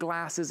or your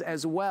glasses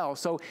as well.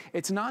 So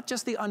it's not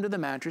just the under the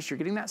mattress, you're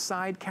getting that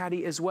side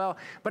caddy as well.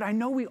 But I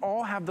know we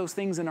all have those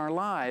things in our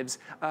lives.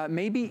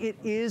 Maybe it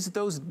is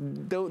those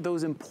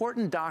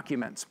important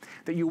documents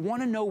that you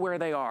want to know where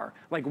they are.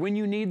 Like when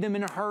you need them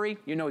in a hurry,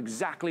 you know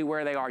exactly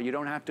where they are. You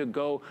don't have to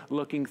go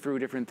looking through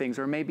different things.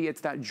 Or maybe it's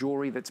that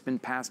jewelry that's been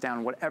passed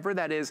down. Whatever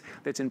that is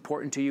that's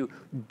important to you,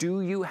 do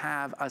you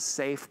have a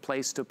safe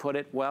place to put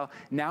it? Well,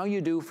 now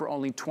you do for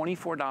only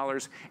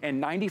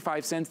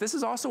 $24.95. This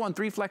is also on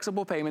 3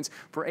 flexible payments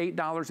for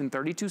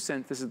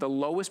 $8.32. This is the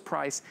lowest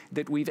price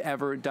that we've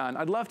ever done.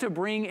 I'd love to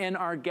bring in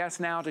our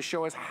guest now to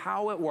show us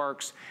how it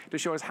works, to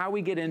show us how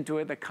we get into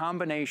it, the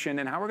combination,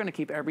 and how we're going to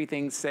keep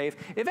everything safe.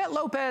 Yvette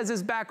Lopez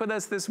is back with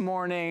us this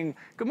morning.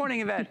 Good morning,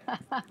 Yvette.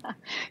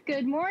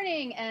 Good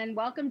morning, and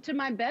welcome to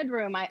my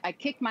bedroom. I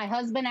kicked my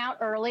husband out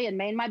early and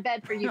made my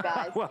bed for you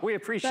guys. Well, we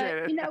appreciate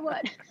it. You know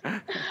what?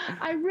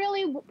 I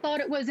really thought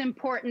it was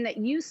important that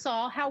you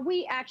saw how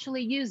we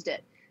actually used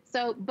it.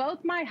 So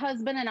both my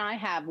husband and I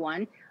have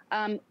one.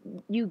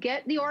 You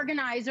get the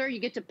organizer. You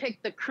get to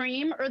pick the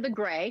cream or the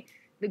gray.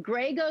 The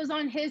gray goes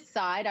on his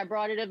side. I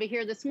brought it over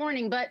here this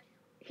morning, but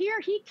here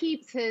he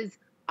keeps his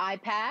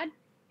iPad,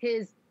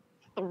 his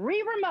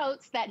 3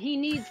 remotes that he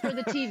needs for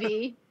the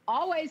TV,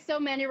 always so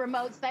many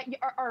remotes that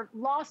are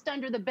lost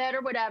under the bed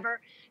or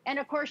whatever, and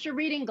of course your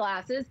reading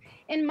glasses.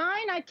 In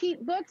mine, I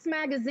keep books,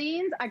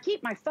 magazines, I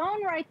keep my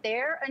phone right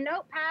there, a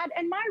notepad,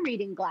 and my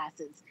reading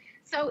glasses.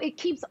 So it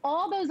keeps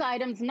all those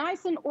items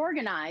nice and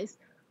organized,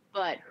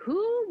 but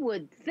who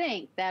would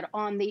think that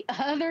on the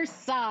other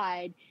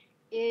side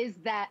is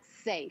that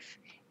safe?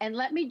 And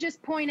let me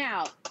just point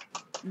out,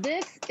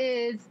 this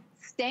is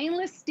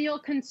stainless steel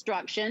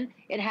construction.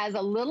 It has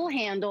a little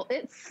handle.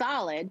 It's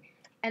solid.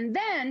 And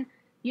then,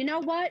 you know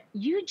what?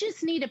 You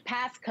just need a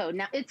passcode.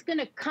 Now, it's going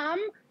to come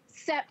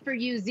set for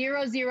you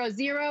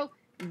 000.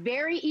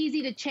 Very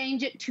easy to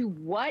change it to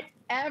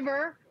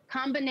whatever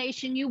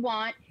combination you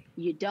want.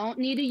 You don't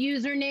need a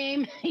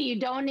username. You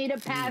don't need a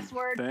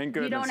password. Thank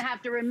goodness. You don't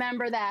have to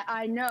remember that.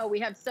 I know we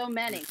have so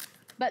many.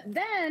 But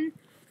then,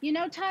 you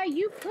know, Ty,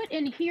 you put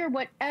in here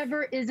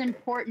whatever is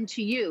important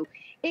to you.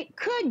 It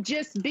could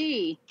just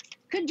be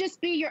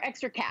your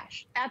extra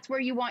cash. That's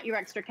where you want your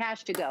extra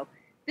cash to go.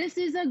 This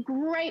is a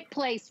great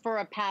place for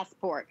a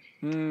passport.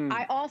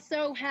 I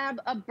also have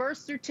a birth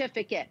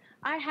certificate.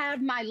 I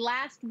have my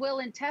last will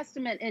and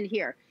testament in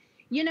here.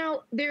 You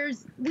know, I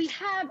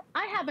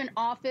have an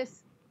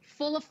office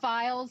full of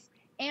files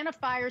and a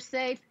fire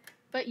safe.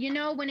 But you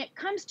know, when it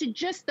comes to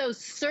just those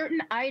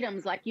certain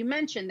items, like you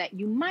mentioned, that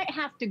you might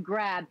have to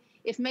grab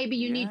if maybe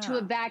you need to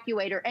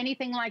evacuate or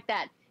anything like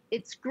that,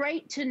 it's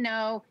great to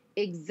know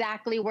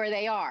exactly where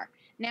they are.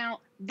 Now,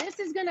 this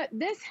has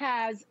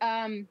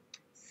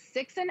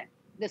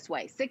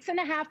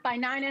 6.5 by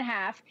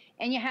 9.5,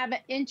 and you have 1.5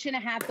 inches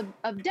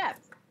of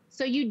depth.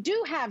 So you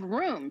do have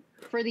room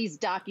for these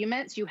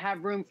documents. You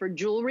have room for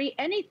jewelry,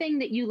 anything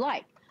that you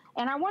like.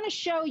 And I want to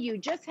show you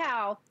just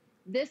how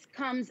this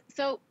comes.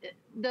 So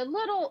the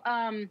little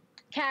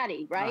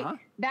caddy, right?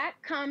 That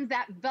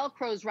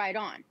Velcros right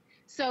on.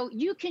 So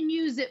you can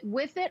use it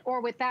with it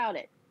or without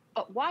it.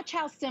 But watch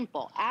how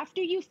simple.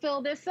 After you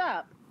fill this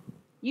up,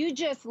 you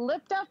just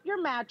lift up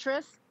your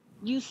mattress,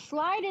 you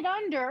slide it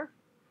under,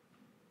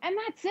 and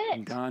that's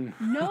it. Done.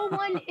 No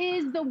one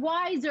is the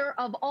wiser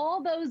of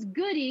all those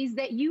goodies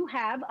that you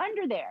have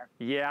under there.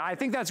 Yeah, I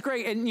think that's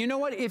great. And you know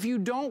what? If you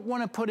don't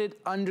want to put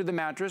it under the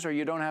mattress, or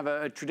you don't have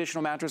a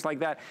traditional mattress like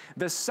that,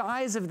 the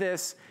size of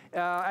this,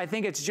 I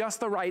think it's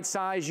just the right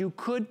size. You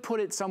could put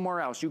it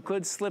somewhere else. You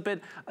could slip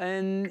it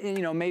and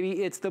you know,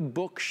 maybe it's the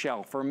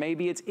bookshelf, or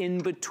maybe it's in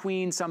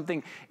between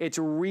something. It's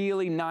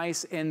really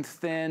nice and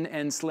thin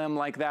and slim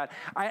like that.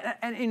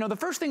 And you know, the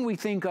first thing we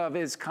think of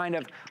is kind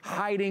of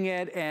hiding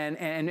it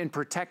and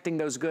protecting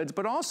those goods,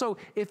 but also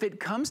if it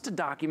comes to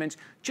documents,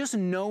 just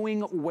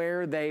knowing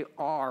where they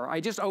are. I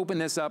just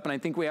opened this up and I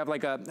think we have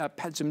like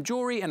some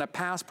jewelry and a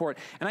passport,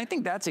 and I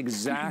think that's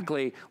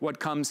exactly what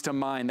comes to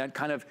mind. That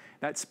kind of,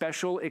 that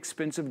special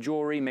expensive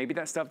jewelry, maybe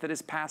that stuff that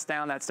is passed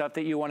down, that stuff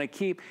that you want to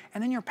keep,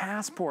 and then your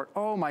passport.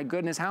 Oh my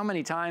goodness, how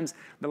many times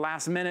the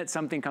last minute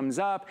something comes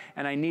up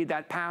and I need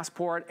that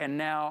passport and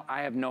now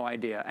I have no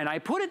idea. And I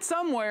put it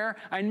somewhere,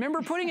 I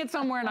remember putting it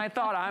somewhere and I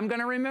thought I'm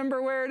gonna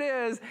remember where it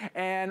is,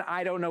 and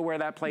I don't know where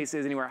that place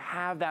is anywhere.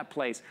 Have that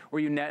place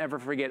where you never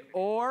forget.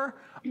 Or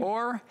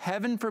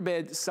heaven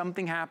forbid,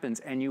 something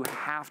happens and you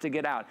have to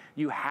get out.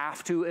 You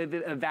have to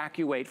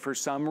evacuate for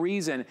some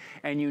reason,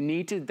 and you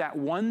need to, that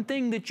one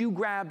thing that you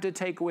grab to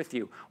take with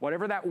you,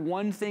 whatever that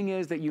one thing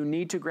is that you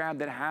need to grab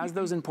that has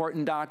those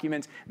important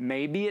documents,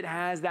 maybe it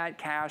has that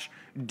cash,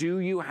 do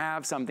you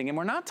have something? And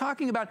we're not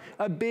talking about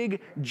a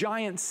big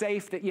giant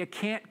safe that you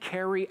can't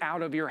carry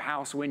out of your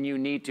house when you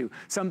need to,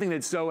 something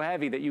that's so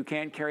heavy that you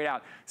can't carry it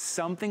out.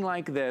 Something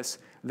like this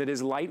that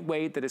is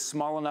lightweight, that is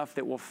small enough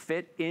that will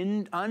fit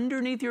in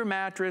underneath your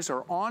mattress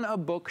or on a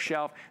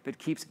bookshelf, that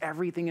keeps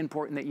everything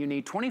important that you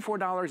need.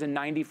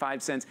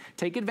 $24.95.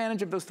 Take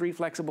advantage of those 3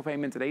 flexible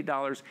payments at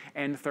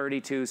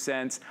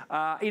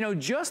 $8.32. You know,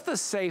 just the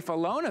safe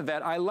alone,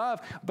 Yvette, I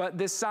love, but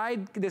this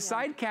side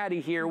caddy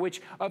here,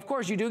 which of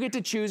course you do get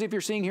to choose. If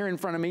you're seeing here in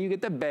front of me, you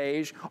get the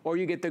beige or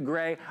you get the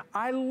gray.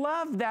 I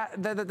love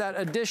that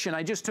addition.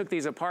 I just took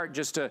these apart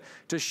just to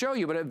show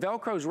you, but it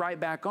Velcros right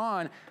back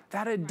on.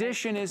 That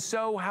addition is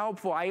so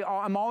helpful.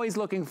 I'm always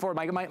looking for,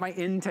 my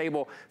end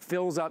table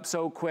fills up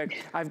so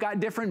quick. I've got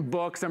different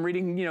books. I'm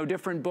reading, you know,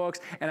 different books,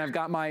 and I've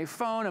got my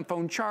phone, a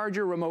phone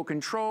charger, remote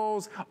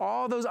controls,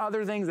 all those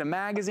other things, a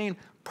magazine.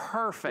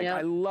 Perfect. Yep.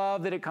 I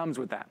love that it comes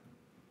with that.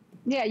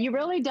 Yeah, you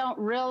really don't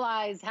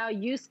realize how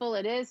useful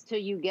it is till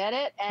you get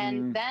it.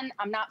 And then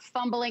I'm not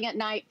fumbling at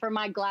night for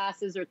my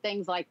glasses or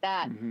things like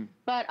that.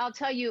 But I'll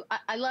tell you,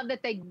 I love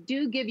that they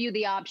do give you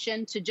the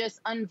option to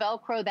just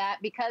unvelcro that,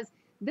 because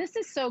this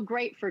is so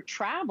great for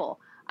travel.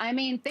 I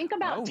mean, think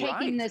about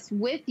taking this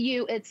with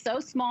you. It's so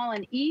small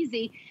and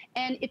easy.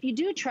 And if you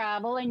do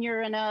travel and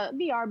you're in a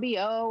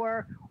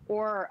VRBO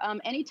or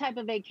any type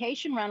of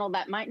vacation rental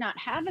that might not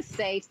have a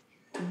safe,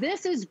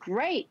 this is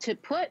great to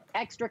put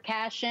extra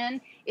cash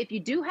in. If you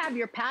do have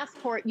your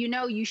passport, you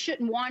know you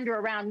shouldn't wander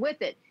around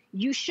with it.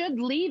 You should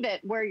leave it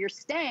where you're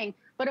staying,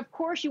 but of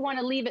course you want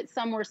to leave it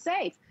somewhere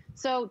safe.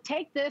 So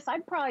take this,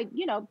 I'd probably,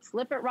 you know,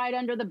 slip it right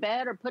under the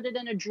bed or put it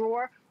in a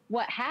drawer,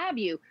 what have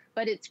you,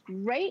 but it's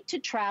great to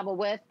travel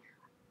with.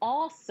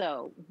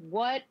 Also,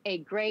 what a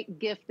great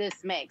gift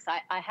this makes.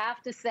 I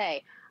have to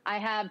say, I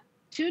have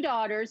 2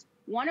 daughters.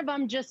 One of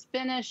them just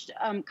finished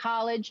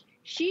college.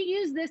 She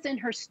used this in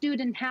her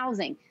student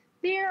housing.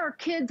 There are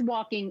kids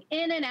walking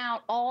in and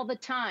out all the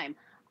time.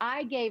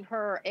 I gave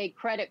her a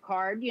credit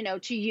card, you know,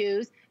 to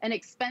use, an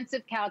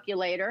expensive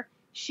calculator.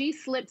 She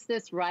slips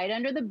this right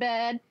under the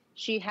bed.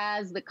 She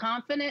has the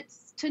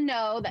confidence to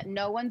know that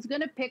no one's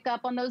going to pick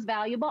up on those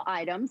valuable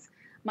items.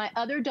 My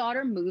other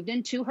daughter moved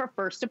into her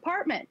first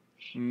apartment,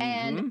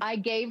 and I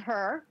gave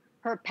her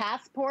her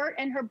passport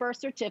and her birth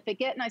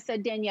certificate. And I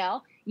said,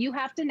 Danielle, you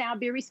have to now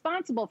be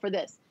responsible for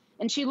this.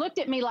 And she looked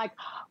at me like,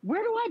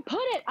 where do I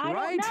put it? I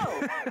don't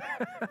know.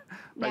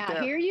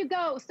 Now, here you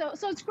go. So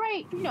it's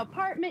great, you know,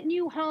 apartment,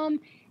 new home,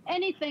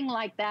 anything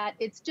like that.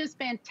 It's just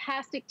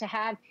fantastic to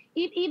have.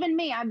 Even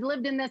me, I've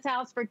lived in this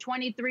house for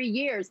 23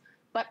 years,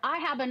 but I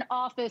have an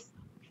office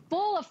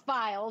full of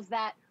files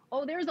that,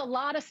 oh, there's a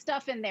lot of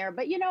stuff in there.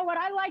 But you know what?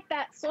 I like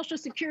that Social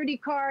Security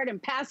card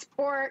and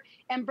passport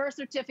and birth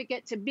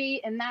certificate to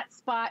be in that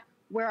spot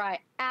where I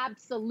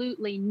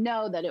absolutely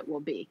know that it will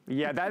be.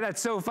 Yeah, that's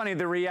so funny.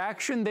 The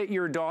reaction that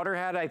your daughter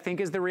had, I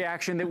think, is the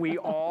reaction that we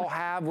all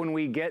have when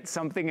we get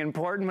something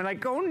important. We're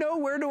like, oh no,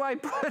 where do I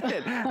put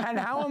it? And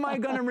how am I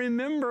going to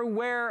remember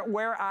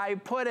where I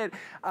put it?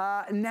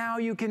 Now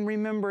you can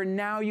remember.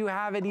 Now you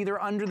have it either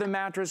under the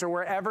mattress or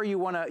wherever you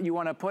want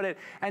to put it.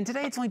 And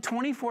today it's only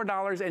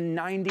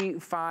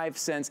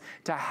 $24.95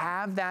 to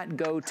have that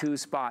go-to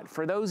spot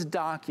for those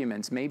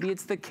documents. Maybe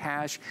it's the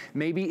cash,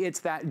 maybe it's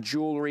that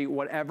jewelry,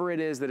 whatever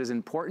it is that is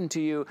important to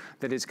you,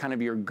 that is kind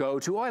of your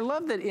go-to. Oh, I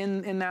love that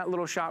in that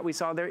little shot we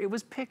saw there, it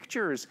was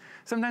pictures.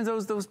 Sometimes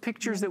those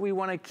pictures that we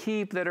want to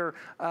keep that are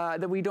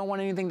that we don't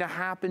want anything to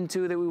happen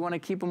to, that we want to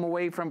keep them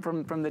away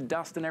from the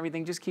dust and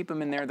everything, just keep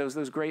them in there,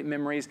 those great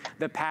memories,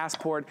 the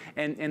passport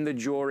and the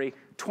jewelry.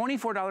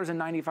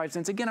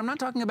 $24.95. Again, I'm not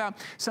talking about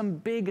some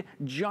big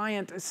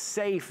giant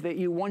safe that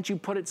once you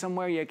put it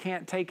somewhere, you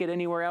can't take it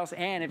anywhere else.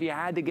 And if you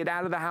had to get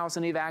out of the house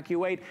and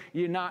evacuate,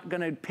 you're not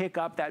going to pick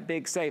up that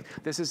big safe.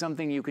 This is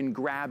something you can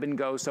grab and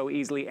go so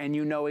easily, and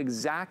you know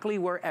exactly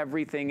where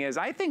everything is.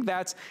 I think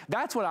that's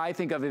what I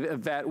think of,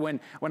 Yvette, when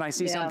I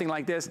see something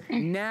like this.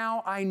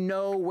 Now I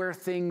know where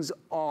things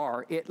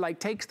are. It like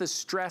takes the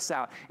stress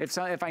out.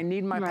 If I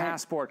need my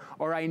passport,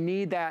 or I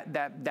need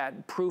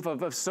that proof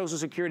of Social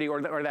Security,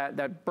 or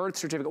that birth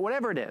certificate,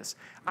 whatever it is,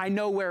 I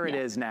know where it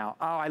is now.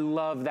 Oh, I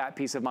love that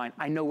peace of mind.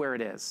 I know where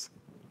it is.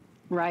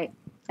 Right.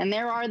 And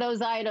there are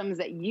those items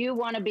that you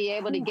want to be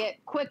able to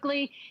get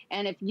quickly.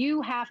 And if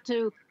you have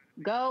to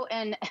go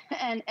and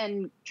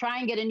try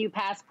and get a new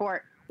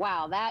passport,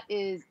 wow, that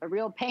is a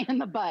real pain in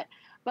the butt.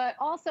 But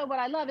also what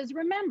I love is,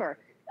 remember,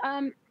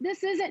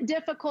 this isn't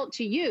difficult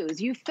to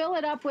use. You fill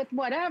it up with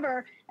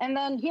whatever, and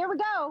then here we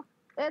go.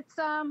 It's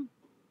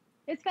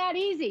that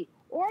easy.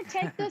 Or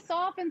take this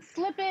off and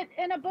slip it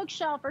in a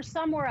bookshelf or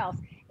somewhere else.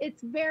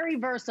 It's very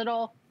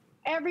versatile.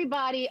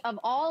 Everybody of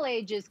all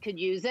ages could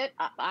use it.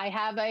 I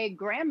have a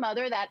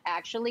grandmother that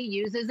actually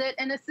uses it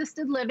in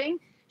assisted living.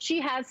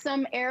 She has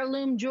some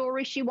heirloom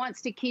jewelry she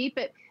wants to keep.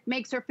 It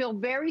makes her feel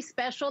very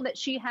special that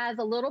she has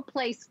a little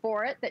place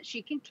for it, that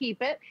she can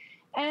keep it.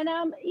 And,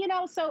 you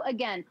know, so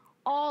again,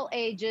 all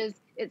ages,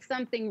 it's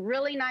something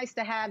really nice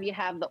to have. You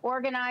have the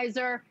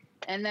organizer,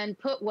 and then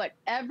put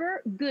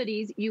whatever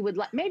goodies you would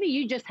like. Maybe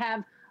you just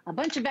have a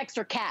bunch of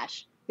extra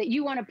cash that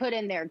you want to put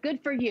in there. Good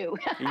for you.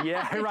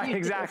 Yeah, right,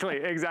 exactly.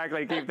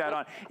 Keep that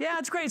on. Yeah,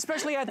 it's great,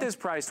 especially at this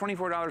price,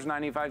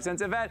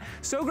 $24.95. Yvette,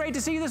 so great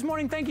to see you this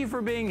morning. Thank you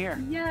for being here.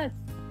 Yes,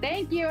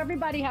 thank you.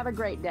 Everybody have a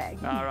great day.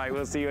 All right,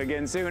 we'll see you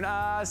again soon.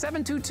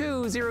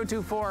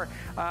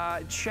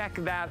 722-024, check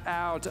that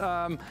out.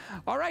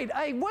 All right,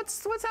 hey,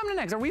 what's happening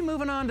next? Are we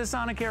moving on to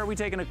Sonicare? Or are we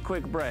taking a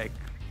quick break?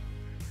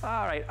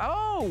 All right,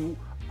 oh,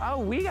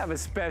 we have a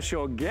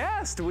special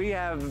guest. We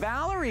have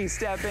Valerie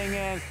stepping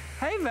in.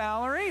 Hey,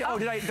 Valerie. Oh,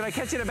 did I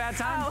catch you at a bad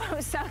time?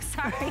 Oh, so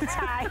sorry,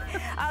 Ty.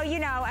 Oh, you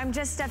know, I'm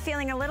just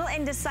feeling a little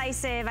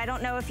indecisive. I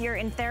don't know if you're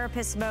in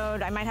therapist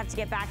mode. I might have to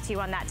get back to you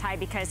on that, Ty,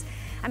 because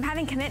I'm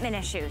having commitment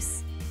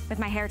issues with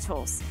my hair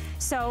tools.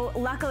 So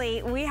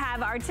luckily, we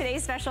have our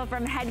today's special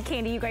from Head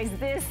Candy. You guys,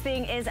 this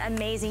thing is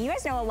amazing. You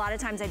guys know a lot of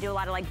times I do a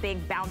lot of like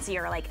big bouncy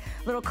or like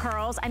little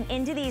curls. I'm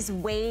into these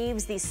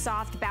waves, these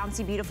soft,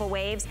 bouncy, beautiful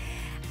waves.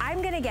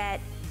 I'm gonna get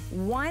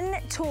one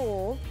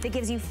tool that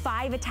gives you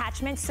 5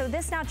 attachments. So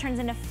this now turns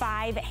into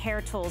 5 hair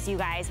tools, you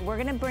guys. We're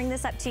gonna bring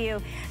this up to you.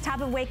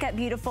 Top of Wake Up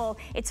Beautiful.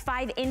 It's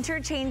 5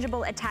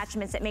 interchangeable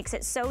attachments. It makes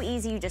it so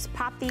easy. You just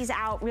pop these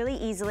out really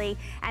easily,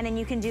 and then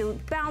you can do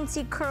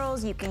bouncy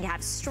curls, you can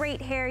have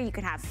straight hair, you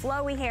can have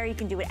flowy hair, you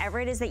can do whatever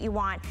it is that you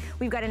want.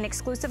 We've got an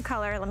exclusive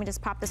color. Let me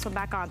just pop this one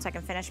back on so I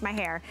can finish my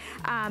hair.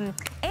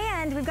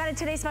 And we've got a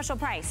today's special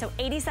price. So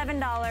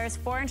 $87,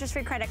 4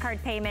 interest-free credit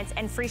card payments,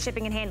 and free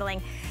shipping and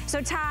handling.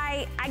 So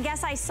Ty, I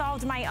guess I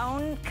solved my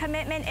own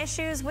commitment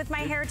issues with my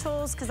hair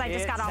tools because I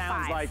just got all 5. It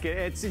sounds like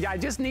it. I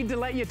just need to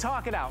let you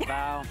talk it out,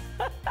 Val.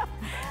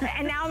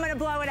 And now I'm going to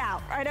blow it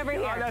out right over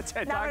here. Oh, that's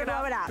it. Now I'm going to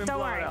blow it out. Don't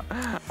worry. All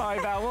right,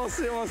 Val, we'll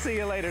see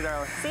you later,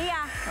 darling. See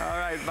ya. All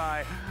right,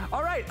 bye.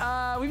 All right,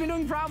 we've been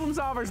doing problem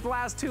solvers the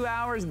last 2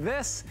 hours.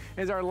 This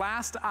is our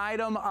last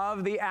item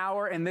of the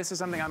hour, and this is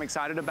something I'm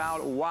excited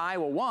about. Why?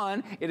 Well,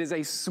 1, it is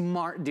a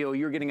smart deal.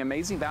 You're getting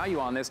amazing value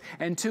on this.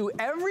 And 2,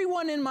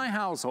 everyone in my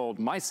household,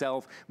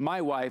 myself, my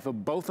wife,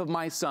 both of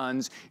my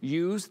sons,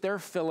 use their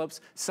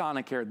Philips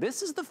Sonicare.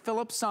 This is the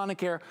Philips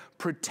Sonicare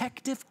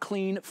Protective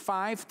Clean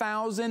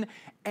 5000,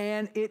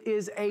 and it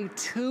is a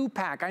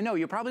 2-pack. I know,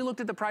 you probably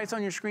looked at the price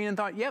on your screen and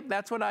thought, yep,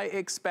 that's what I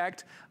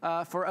expect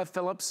for a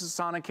Philips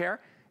Sonicare.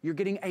 You're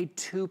getting a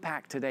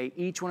 2-pack today.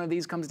 Each one of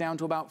these comes down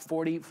to about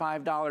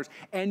 $45.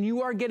 And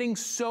you are getting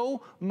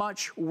so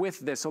much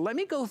with this. So let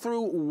me go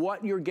through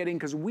what you're getting,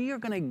 because we are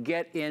gonna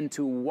get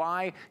into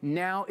why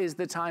now is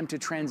the time to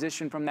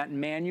transition from that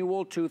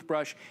manual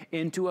toothbrush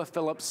into a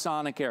Philips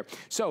Sonicare.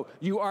 So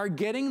you are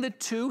getting the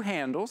 2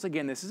 handles.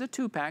 Again, this is a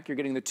 2-pack. You're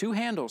getting the 2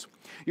 handles.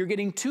 You're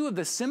getting 2 of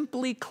the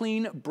Simply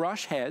Clean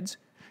brush heads.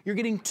 You're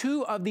getting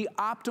 2 of the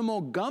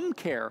Optimal Gum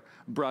Care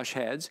brush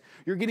heads.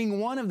 You're getting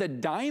 1 of the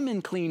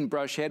Diamond Clean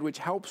brush head, which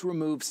helps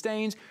remove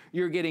stains.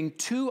 You're getting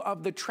 2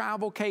 of the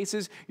travel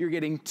cases. You're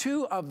getting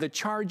 2 of the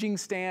charging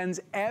stands.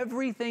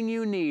 Everything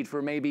you need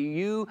for maybe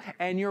you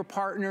and your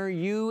partner,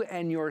 you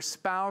and your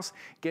spouse.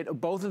 Get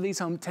both of these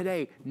home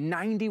today,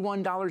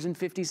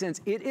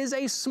 $91.50. It is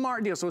a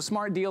smart deal. So a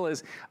smart deal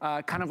is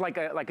kind of like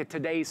a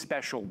today's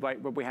special,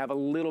 right? But we have a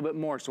little bit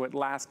more, so it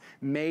lasts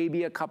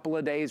maybe a couple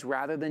of days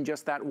rather than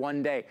just that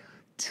one day.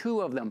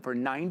 2 of them for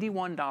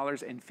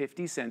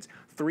 $91.50,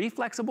 3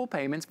 flexible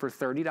payments for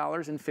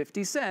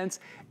 $30.50,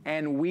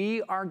 and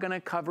we are gonna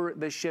cover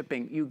the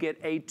shipping. You get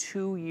a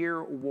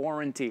 2-year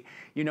warranty.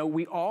 You know,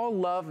 we all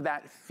love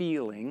that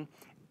feeling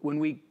when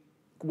we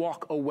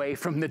walk away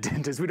from the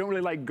dentist. We don't really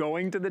like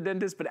going to the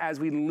dentist, but as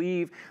we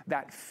leave,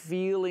 that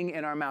feeling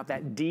in our mouth,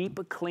 that deep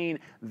clean,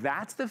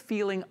 that's the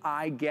feeling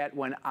I get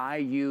when I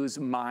use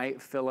my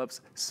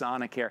Philips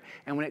Sonicare.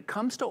 And when it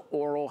comes to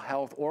oral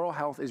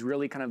health is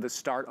really kind of the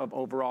start of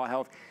overall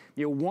health.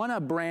 You want a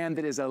brand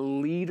that is a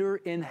leader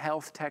in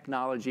health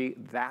technology.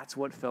 That's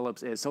what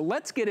Philips is. So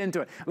let's get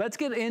into it. Let's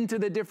get into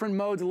the different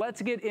modes.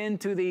 Let's get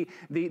into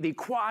the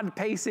quad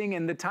pacing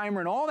and the timer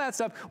and all that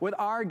stuff with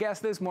our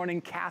guest this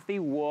morning, Kathy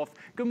Wolf.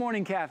 Good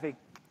morning, Kathy.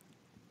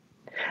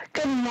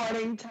 Good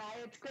morning, Ty.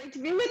 It's great to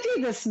be with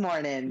you this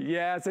morning.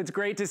 Yes, it's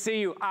great to see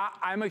you.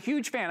 I'm a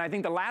huge fan. I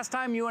think the last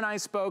time you and I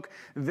spoke,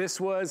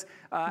 this was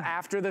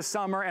after the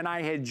summer, and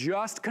I had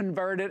just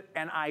converted,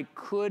 and I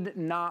could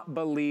not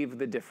believe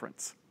the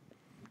difference.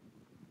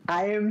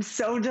 I am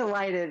so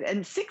delighted.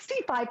 And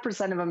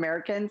 65% of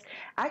Americans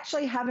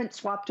actually haven't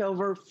swapped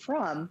over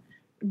from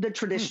the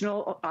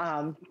traditional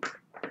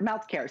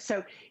mouth care.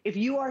 So if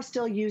you are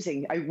still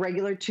using a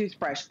regular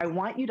toothbrush, I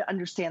want you to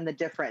understand the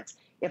difference.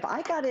 If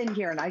I got in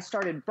here and I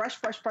started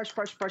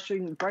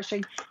brushing,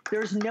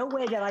 there's no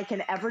way that I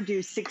can ever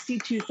do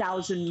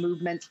 62,000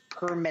 movements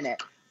per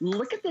minute.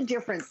 Look at the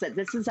difference that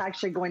this is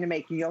actually going to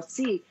make. And you'll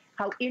see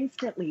how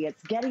instantly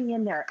it's getting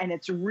in there and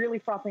it's really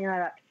frothing it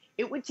up.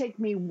 It would take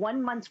me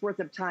 1 month's worth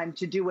of time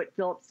to do what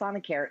Philips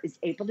Sonicare is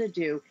able to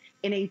do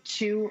in a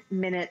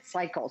 2-minute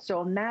cycle. So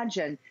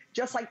imagine,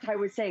 just like Ty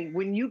was saying,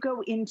 when you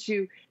go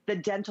into the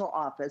dental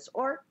office,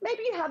 or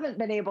maybe you haven't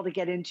been able to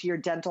get into your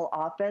dental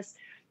office,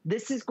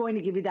 this is going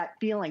to give you that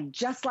feeling,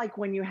 just like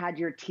when you had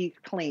your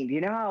teeth cleaned.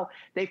 You know how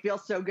they feel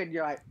so good,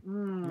 you're like,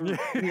 and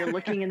you're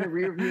looking in the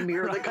rearview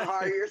mirror of the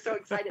car, you're so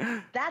excited.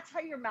 That's how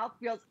your mouth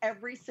feels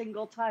every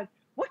single time.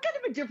 What kind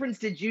of a difference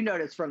did you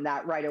notice from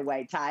that right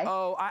away, Ty?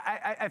 Oh,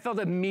 I felt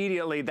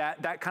immediately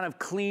that kind of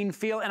clean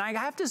feel. And I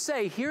have to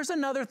say, here's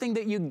another thing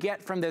that you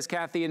get from this,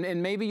 Kathy,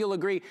 and maybe you'll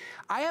agree.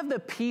 I have the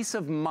peace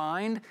of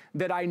mind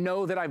that I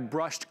know that I've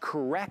brushed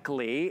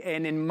correctly,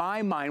 and in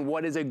my mind,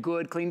 what is a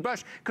good, clean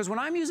brush? Because when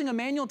I'm using a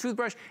manual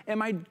toothbrush,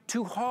 am I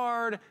too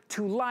hard,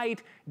 too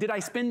light? Did I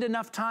spend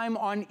enough time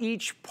on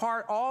each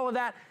part? All of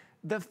that.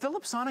 The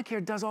Philips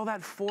Sonicare does all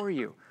that for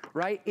you,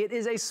 right? It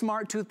is a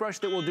smart toothbrush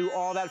that will do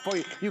all that for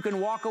you. You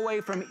can walk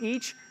away from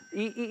each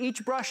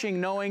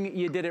brushing knowing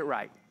you did it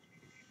right.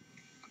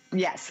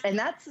 Yes, and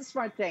that's the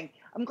smart thing.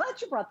 I'm glad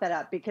you brought that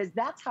up, because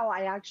that's how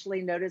I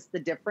actually noticed the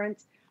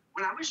difference.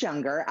 When I was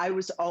younger,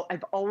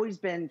 I've always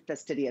been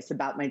fastidious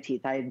about my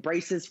teeth. I had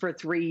braces for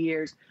 3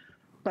 years,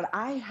 but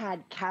I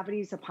had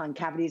cavities upon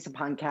cavities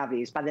upon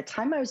cavities. By the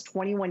time I was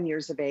 21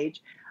 years of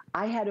age,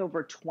 I had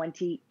over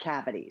 20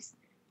 cavities.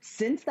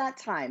 Since that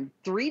time,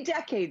 3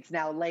 decades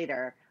now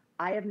later,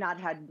 I have not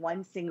had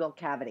one single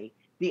cavity.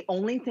 The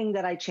only thing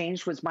that I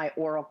changed was my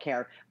oral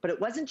care, but it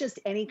wasn't just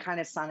any kind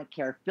of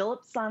Sonicare.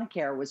 Philips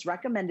Sonicare was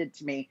recommended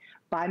to me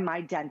by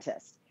my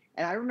dentist.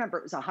 And I remember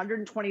it was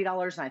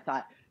 $120, and I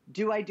thought,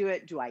 do I do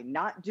it? Do I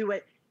not do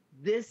it?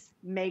 This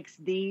makes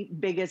the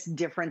biggest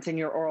difference in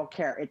your oral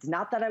care. It's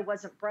not that I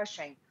wasn't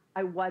brushing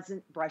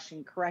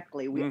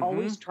correctly. We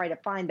always try to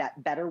find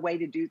that better way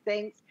to do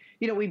things.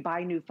 You know, we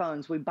buy new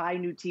phones, we buy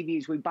new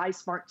TVs, we buy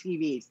smart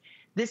TVs.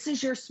 This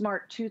is your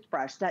smart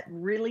toothbrush that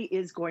really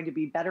is going to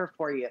be better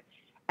for you.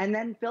 And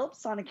then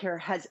Philips Sonicare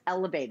has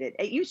elevated.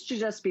 It used to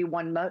just be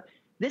one mode.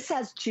 This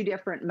has 2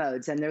 different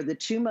modes, and they're the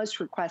 2 most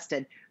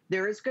requested.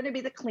 There is going to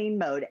be the clean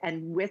mode,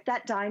 and with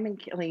that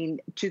Diamond Clean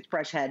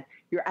toothbrush head,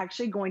 you're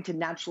actually going to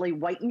naturally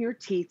whiten your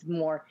teeth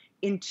more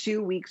in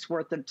 2 weeks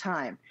worth of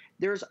time.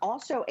 There's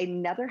also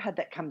another head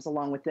that comes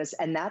along with this,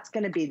 and that's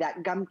going to be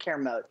that gum care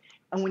mode.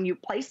 And when you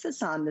place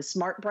this on, the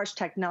smart brush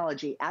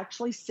technology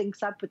actually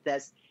syncs up with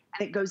this,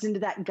 and it goes into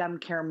that gum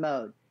care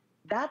mode.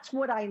 That's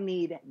what I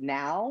need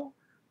now.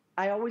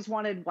 I always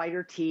wanted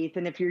whiter teeth,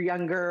 and if you're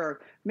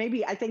younger,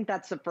 maybe I think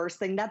that's the first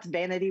thing. That's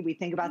vanity. We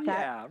think about that.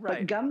 Yeah, right.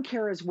 But gum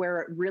care is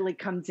where it really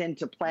comes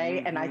into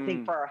play, and I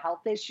think for our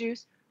health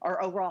issues,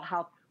 our overall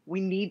health, we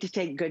need to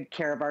take good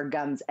care of our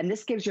gums. And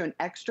this gives you an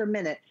extra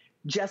minute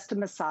just to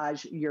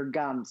massage your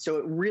gums. So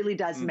it really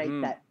does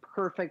make that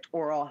perfect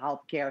oral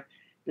health care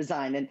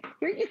design. And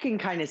here you can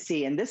kind of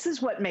see, and this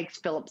is what makes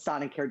Philips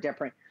Sonicare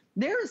different.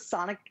 There is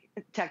sonic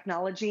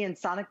technology, and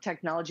sonic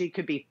technology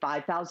could be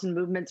 5,000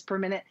 movements per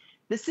minute.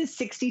 This is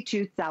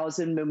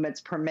 62,000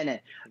 movements per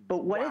minute.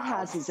 But what it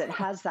has is it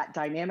has that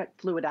dynamic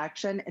fluid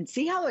action. And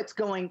see how it's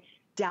going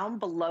down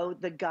below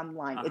the gum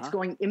line. It's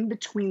going in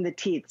between the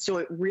teeth. So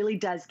it really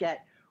does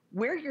get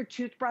where your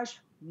toothbrush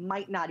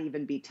might not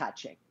even be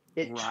touching.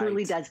 It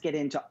truly does get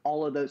into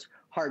all of those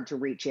hard to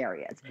reach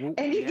areas.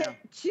 And you get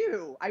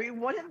two. I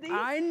mean, one of these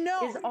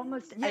is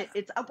almost,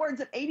 it's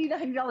upwards of $80,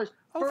 $90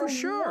 for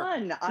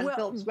one on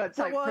Philips'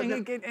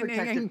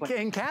 website.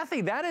 And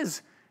Kathy,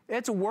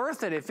 it's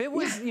worth it. If it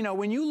was, you know,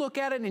 when you look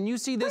at it and you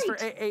see this for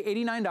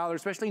 $89,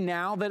 especially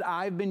now that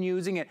I've been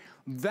using it,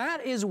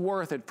 that is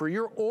worth it for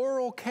your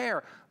oral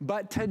care.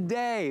 But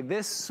today,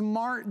 this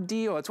smart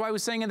deal, that's why I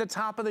was saying at the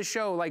top of the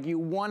show, like you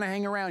want to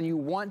hang around, you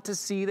want to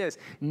see this.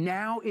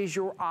 Now is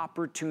your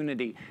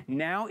opportunity.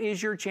 Now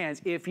is your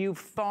chance. If you've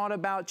thought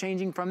about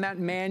changing from that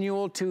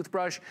manual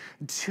toothbrush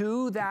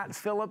to that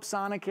Philips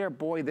Sonicare,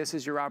 boy, this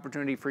is your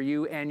opportunity for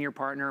you and your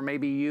partner,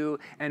 maybe you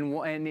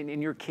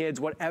and your kids,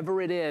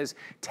 whatever it is.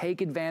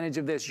 Take advantage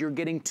of this. You're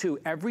getting two.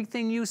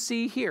 Everything you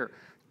see here,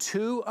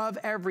 two of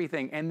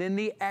everything, and then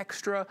the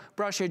extra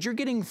brush heads. You're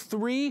getting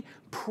 3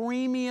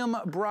 premium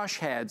brush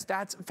heads.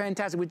 That's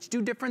fantastic, which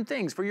do different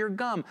things for your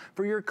gum,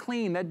 for your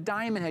clean, that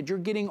diamond head. You're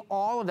getting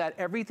all of that,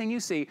 everything you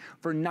see,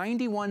 for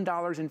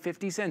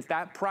 $91.50.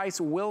 That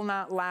price will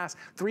not last.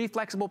 3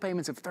 flexible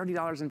payments of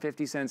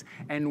 $30.50,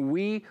 and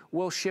we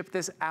will ship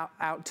this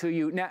out to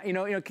you. Now, you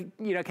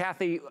know,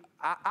 Kathy,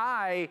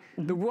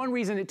 the one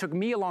reason it took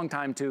me a long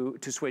time to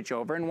switch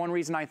over, and one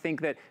reason I think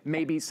that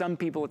maybe some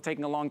people have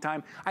taken a long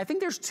time, I think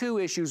there's 2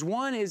 issues.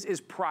 One is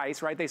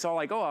price, right? They saw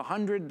like, oh,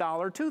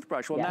 $100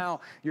 toothbrush. Well, now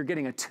you're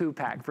getting a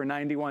 2-pack for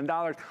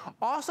 $91.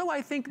 Also,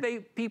 I think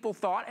people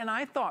thought, and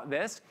I thought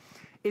this,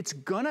 it's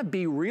gonna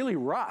be really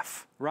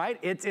rough, right?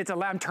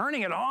 I'm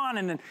turning it on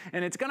and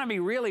it's gonna be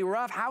really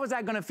rough. How is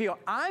that gonna feel?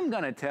 I'm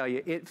gonna tell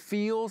you, it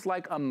feels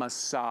like a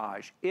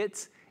massage.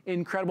 It's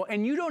incredible.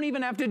 And you don't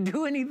even have to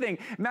do anything.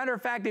 Matter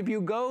of fact, if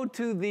you go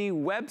to the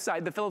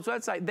website, the Philips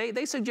website,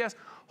 they suggest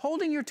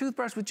holding your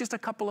toothbrush with just a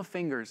couple of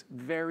fingers,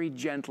 very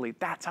gently.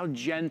 That's how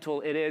gentle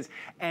it is,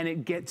 and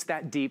it gets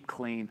that deep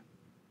clean.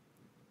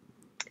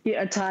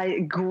 Yeah, Ty,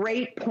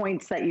 great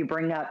points that you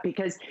bring up,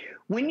 because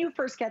when you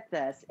first get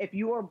this, if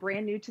you are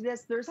brand new to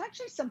this, there's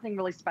actually something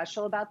really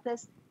special about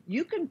this.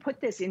 You can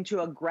put this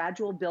into a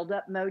gradual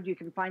buildup mode. You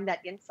can find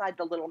that inside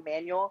the little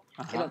manual.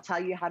 It'll tell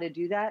you how to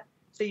do that.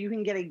 So you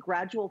can get a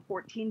gradual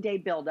 14-day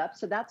buildup.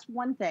 So that's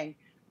one thing.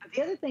 But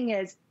the other thing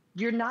is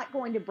you're not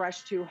going to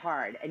brush too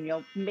hard, and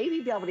you'll maybe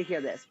be able to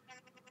hear this.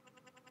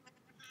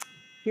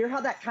 Hear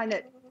how that kind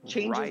of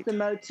changes the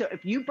mode? So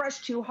if you brush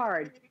too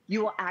hard,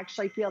 you will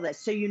actually feel this.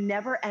 So you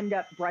never end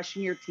up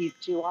brushing your teeth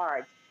too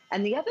hard.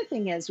 And the other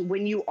thing is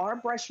when you are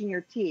brushing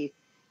your teeth,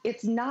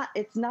 it's not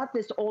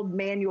this old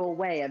manual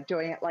way of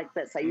doing it like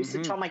this. I used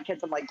to tell my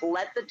kids, I'm like,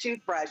 let the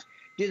toothbrush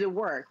do the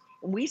work.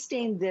 We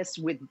stained this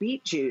with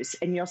beet juice,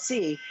 and you'll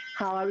see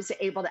how I was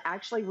able to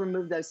actually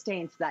remove those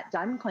stains. That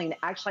Diamond Clean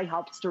actually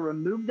helps to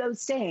remove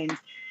those stains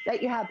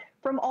that you have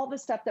from all the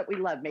stuff that we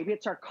love. Maybe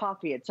it's our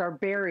coffee, it's our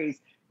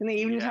berries. In the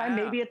evening time,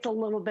 maybe it's a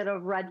little bit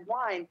of red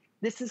wine.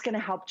 This is going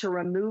to help to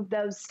remove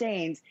those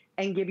stains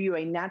and give you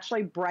a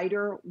naturally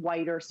brighter,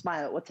 whiter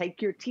smile. It will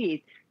take your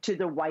teeth to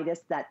the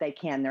whitest that they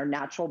can, their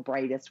natural,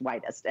 brightest,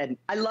 whitest. And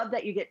I love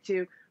that you get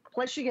 2.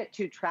 Plus, you get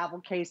 2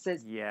 travel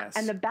cases. Yes.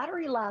 And the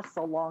battery lasts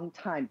a long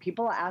time.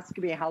 People ask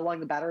me how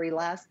long the battery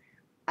lasts.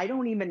 I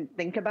don't even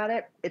think about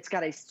it. It's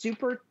got a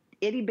super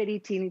itty-bitty,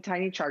 teeny,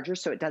 tiny charger,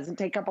 so it doesn't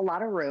take up a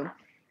lot of room.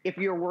 If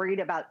you're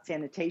worried about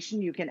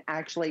sanitation, you can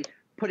actually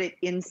put it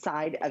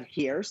inside of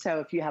here. So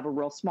if you have a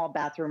real small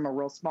bathroom, a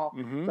real small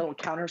little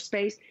counter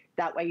space,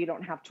 that way you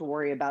don't have to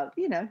worry about,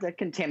 you know, the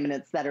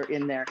contaminants that are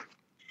in there.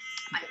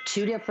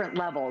 2 different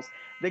levels.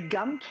 The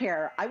gum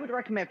care, I would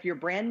recommend if you're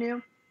brand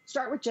new,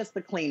 start with just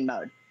the clean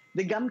mode.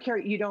 The gum care,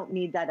 you don't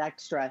need that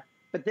extra,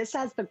 but this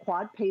has the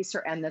quad pacer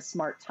and the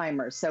smart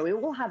timer. So it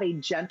will have a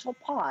gentle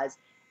pause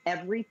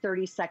every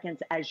 30 seconds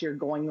as you're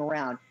going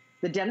around.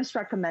 The dentist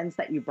recommends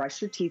that you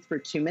brush your teeth for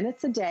 2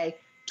 minutes a day,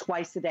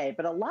 twice a day,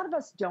 but a lot of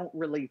us don't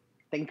really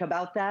think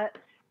about that.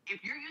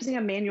 If you're using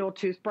a manual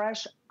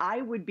toothbrush,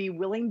 I would be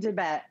willing to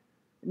bet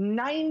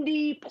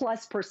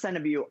 90+%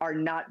 of you are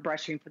not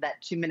brushing for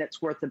that 2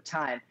 minutes worth of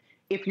time.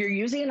 If you're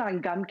using it on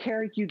gum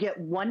care, you get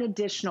 1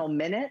 additional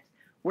minute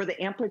where the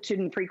amplitude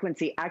and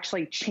frequency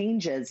actually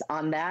changes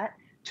on that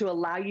to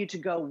allow you to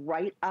go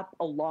right up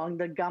along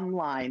the gum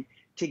line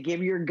to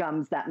give your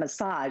gums that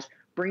massage,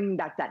 bringing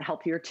back that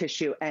healthier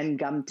tissue and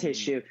gum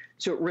tissue.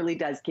 So it really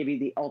does give you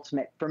the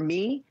ultimate. For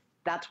me,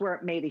 that's where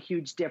it made a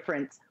huge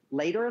difference.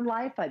 Later in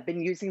life, I've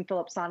been using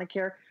Philips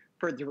Sonicare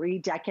for 3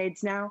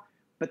 decades now,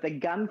 but the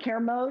gum care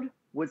mode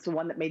was the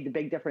one that made the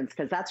big difference,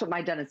 because that's what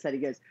my dentist said. He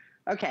goes,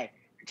 okay,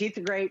 teeth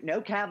are great,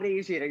 no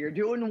cavities, you know, you're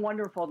doing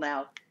wonderful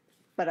now.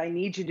 But I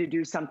need you to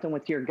do something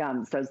with your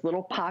gums. Those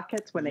little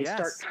pockets, when they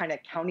start kind of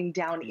counting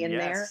down in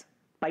there,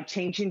 by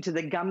changing to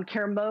the gum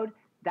care mode,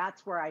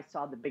 that's where I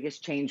saw the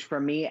biggest change for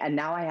me. And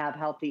now I have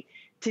healthy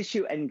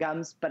tissue and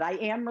gums, but I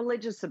am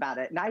religious about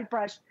it. And I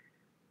brush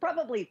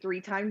probably 3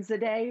 times a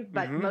day,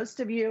 but most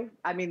of you,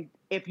 I mean,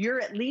 if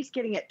you're at least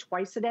getting it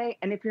twice a day,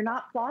 and if you're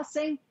not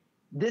flossing,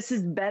 this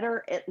is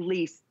better at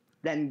least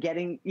than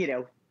getting, you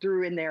know,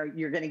 through in there.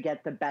 You're going to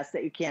get the best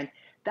that you can.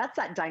 That's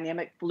that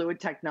dynamic fluid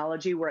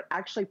technology where it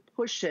actually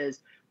pushes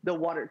the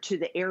water to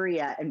the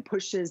area and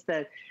pushes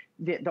the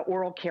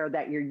oral care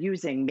that you're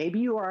using. Maybe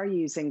you are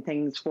using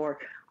things for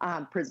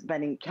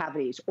preventing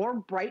cavities or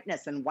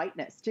brightness and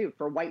whiteness too.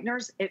 For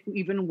whiteners, it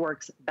even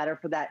works better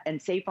for that, and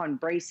safe on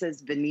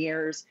braces,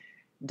 veneers,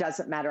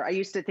 doesn't matter. I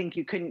used to think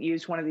you couldn't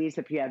use one of these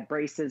if you had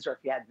braces or if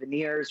you had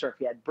veneers or if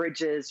you had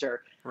bridges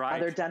or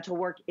other dental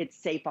work. It's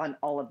safe on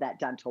all of that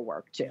dental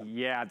work too.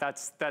 Yeah,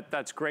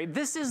 that's great.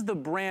 This is the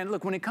brand.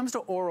 Look, when it comes to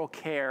oral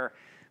care,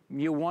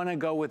 you want to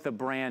go with the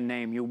brand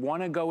name. You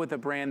want to go with a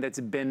brand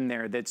that's been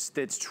there, that's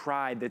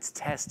tried, that's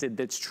tested,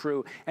 that's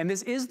true. And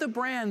this is the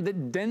brand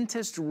that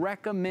dentists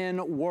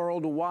recommend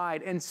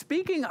worldwide. And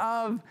speaking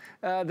of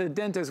the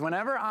dentist,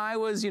 whenever I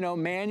was, you know,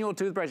 manual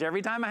toothbrush,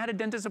 every time I had a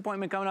dentist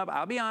appointment coming up,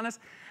 I'll be honest,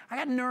 I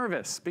got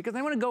nervous because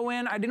I want to go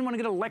in. I didn't want to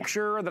get a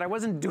lecture that I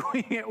wasn't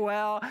doing it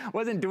well,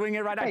 wasn't doing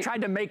it right. I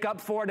tried to make up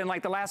for it in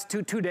like the last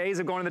two days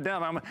of going to the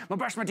dentist. I'm gonna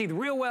brush my teeth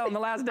real well in the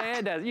last day.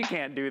 It does. You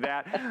can't do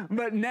that.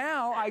 But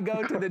now I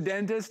go to the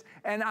dentist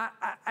and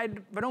I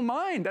don't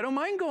mind. I don't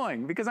mind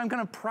going because I'm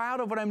kind of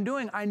proud of what I'm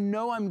doing. I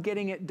know I'm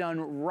getting it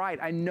done right.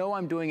 I know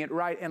I'm doing it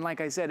right. And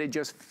like I said, it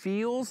just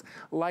feels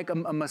like a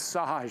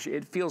massage.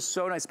 It feels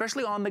so nice,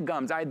 especially on the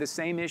gums. I had the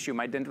same issue.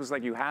 My dentist was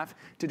like, you have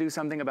to do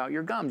something about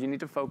your gums. You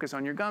need to focus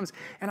on your gums.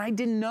 And I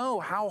didn't know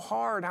how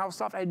hard, how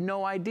soft. I had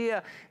no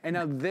idea. And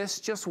now this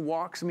just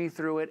walks me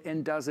through it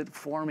and does it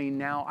for me.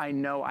 Now I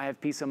know I have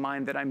peace of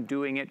mind that I'm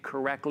doing it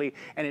correctly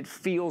and it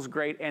feels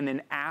great. And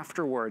then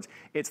afterwards,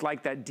 it's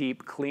like that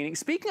deep cleaning.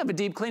 Speaking of a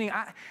deep cleaning,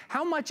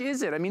 how much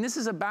is it? I mean, this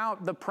is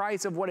about the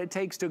price of what it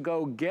takes to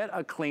go get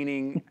a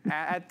cleaning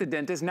at the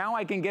dentist. Now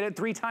I can get it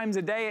 3 times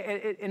a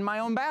day in my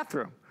own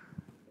bathroom.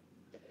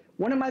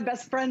 One of my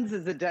best friends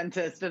is a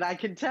dentist, and I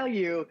can tell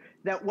you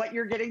that what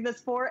you're getting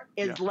this for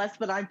is less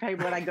than I pay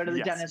when I go to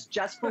the dentist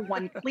just for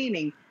one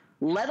cleaning,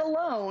 let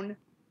alone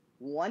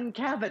one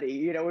cavity.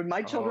 You know, when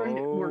my children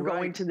were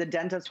going to the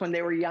dentist when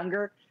they were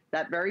younger,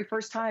 that very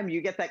first time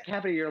you get that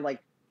cavity, you're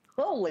like,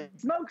 holy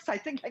smokes, I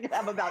think I could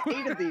have about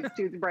 8 of these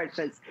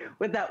toothbrushes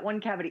with that one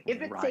cavity.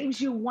 If it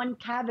saves you one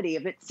cavity,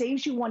 if it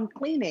saves you one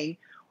cleaning,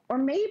 or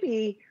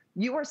maybe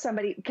you are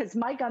somebody, because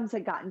my gums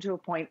had gotten to a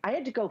point, I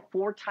had to go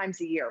 4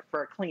 times a year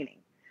for a cleaning.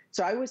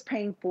 So I was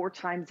paying 4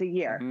 times a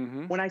year.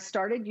 When I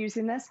started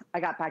using this, I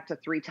got back to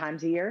 3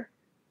 times a year,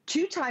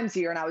 2 times a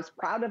year, and I was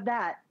proud of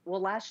that.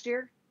 Well, last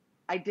year,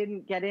 I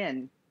didn't get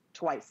in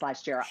twice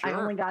last year. I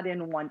only got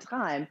in 1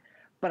 time,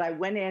 but I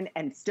went in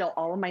and still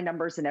all of my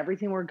numbers and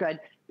everything were good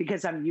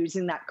because I'm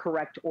using that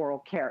correct oral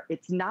care.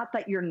 It's not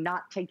that you're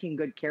not taking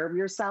good care of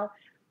yourself.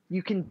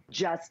 You can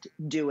just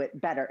do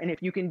it better. And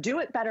if you can do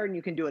it better and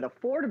you can do it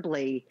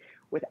affordably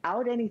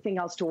without anything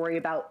else to worry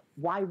about,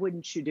 why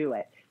wouldn't you do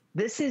it?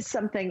 This is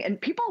something,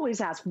 and people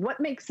always ask, what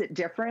makes it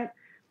different?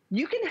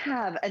 You can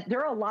have,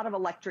 there are a lot of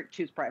electric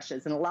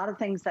toothbrushes and a lot of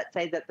things that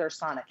say that they're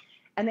sonic,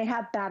 and they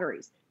have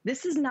batteries.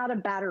 This is not a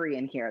battery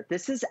in here.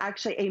 This is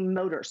actually a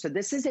motor. So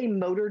this is a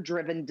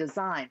motor-driven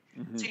design.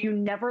 So you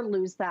never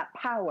lose that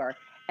power.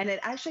 And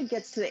it actually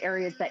gets to the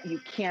areas that you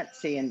can't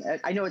see. And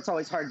I know it's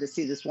always hard to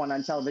see this one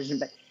on television,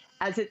 but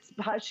as it's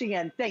pushing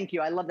in, thank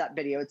you. I love that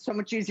video. It's so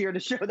much easier to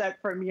show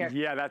that from here.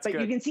 Yeah, that's good.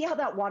 But you can see how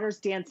that water's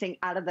dancing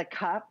out of the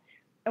cup.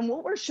 And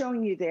what we're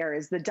showing you there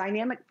is the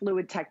dynamic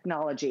fluid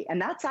technology.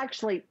 And that's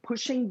actually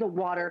pushing the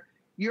water.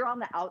 You're on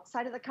the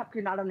outside of the cup.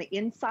 You're not on the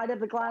inside of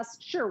the glass.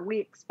 Sure, we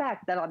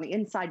expect that on the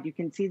inside you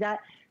can see that.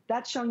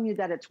 That's showing you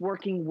that it's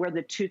working where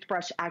the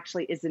toothbrush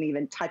actually isn't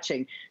even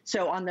touching.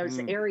 So on those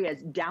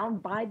areas down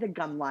by the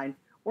gum line,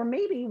 or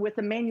maybe with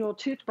a manual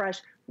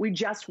toothbrush, we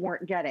just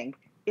weren't getting.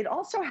 It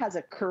also has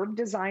a curved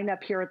design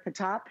up here at the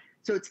top,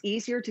 so it's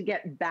easier to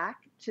get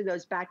back to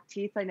those back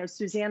teeth. I know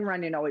Suzanne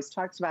Runyon always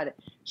talks about it.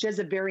 She has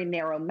a very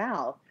narrow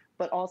mouth,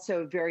 but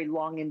also very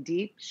long and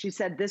deep. She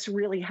said this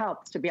really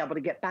helps to be able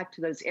to get back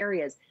to those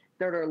areas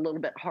that are a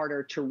little bit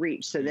harder to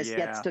reach. So this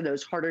gets to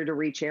those harder to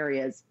reach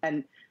areas.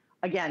 And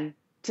again,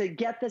 to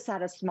get this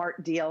at a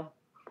smart deal,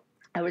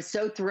 I was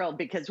so thrilled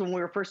because when we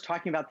were first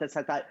talking about this,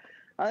 I thought,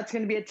 oh, it's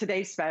going to be a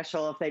Today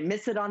special. If they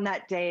miss it on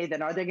that day,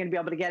 then are they going to be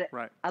able to get it?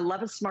 Right. I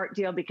love a smart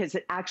deal because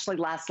it actually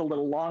lasts a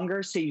little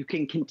longer, so you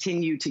can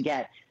continue to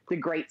get the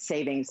great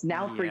savings.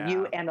 Now for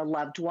you and a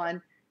loved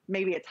one,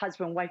 maybe it's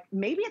husband, wife,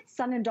 maybe it's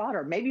son and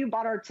daughter. Maybe you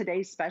bought our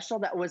Today special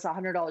that was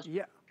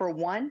 $100 for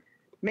one.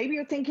 Maybe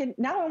you're thinking,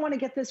 now I want to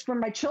get this for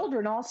my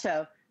children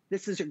also.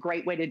 this is a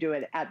great way to do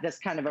it at this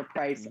kind of a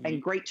price,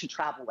 and great to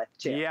travel with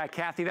too. Yeah,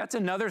 Kathy, that's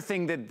another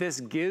thing that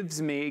this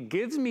gives me. It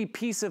gives me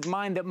peace of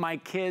mind that my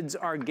kids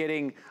are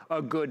getting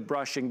a good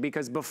brushing,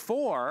 because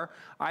before,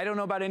 I don't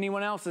know about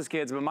anyone else's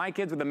kids, but my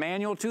kids with a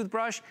manual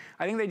toothbrush,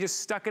 I think they just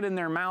stuck it in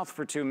their mouth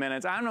for 2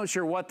 minutes. I'm not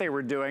sure what they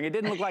were doing. It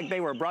didn't look like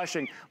they were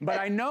brushing, but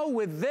I know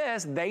with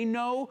this, they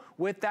know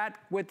with that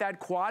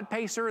quad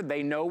pacer,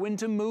 they know when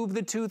to move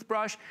the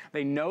toothbrush.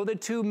 They know the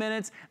 2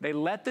 minutes. They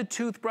let the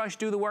toothbrush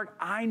do the work.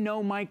 I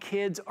know my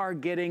kids are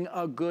getting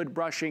a good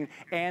brushing,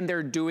 and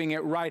they're doing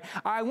it right.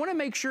 I want to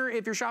make sure,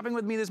 if you're shopping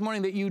with me this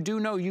morning, that you do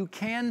know you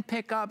can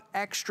pick up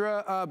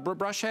extra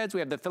brush heads. We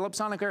have the Philips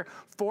Sonicare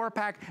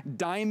 4-pack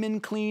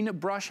Diamond Clean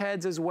brush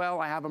heads as well.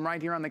 I have them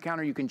right here on the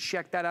counter. You can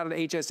check that out at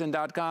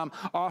hsn.com.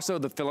 Also,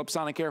 the Philips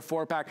Sonicare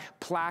 4-pack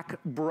plaque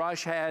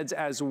brush heads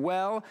as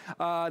well.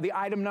 The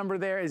item number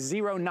there is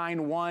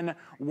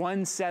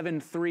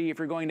 091173 if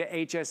you're going to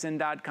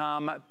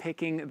hsn.com,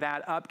 picking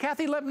that up.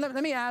 Kathy, let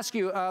me ask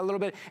you a little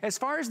bit. As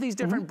far as these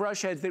different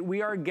brush heads that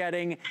we are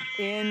getting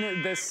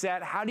in the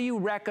set, how do you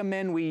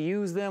recommend we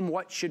use them?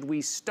 What should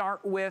we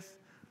start with?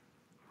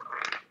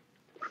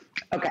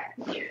 Okay.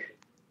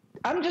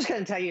 I'm just going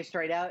to tell you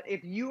straight out,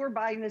 if you are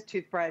buying this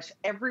toothbrush,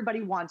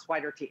 everybody wants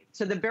whiter teeth.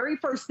 So the very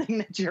first thing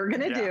that you're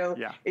going to do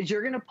is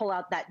you're going to pull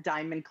out that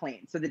Diamond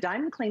Clean. So the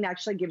Diamond Clean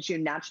actually gives you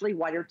naturally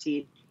whiter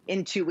teeth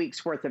in 2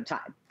 weeks worth of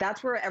time.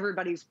 That's where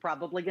everybody's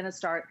probably going to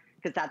start,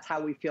 because that's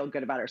how we feel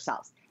good about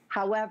ourselves.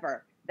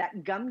 However,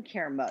 that gum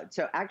care mode,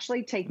 so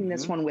actually taking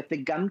this one with the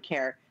gum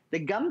care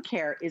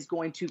is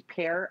going to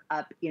pair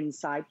up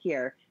inside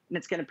here, and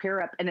it's going to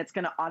pair up, and it's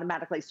going to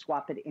automatically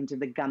swap it into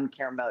the gum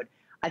care mode.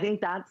 I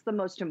think that's the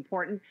most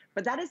important,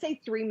 but that is a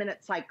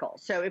 3-minute cycle.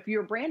 So if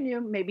you're brand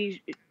new,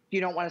 maybe you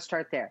don't want to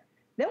start there.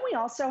 Then we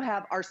also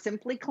have our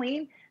Simply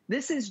Clean.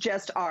 This is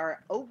just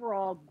our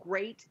overall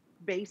great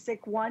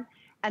basic one.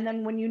 And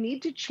then when you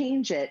need to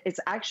change it,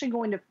 it's actually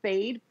going to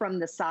fade from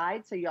the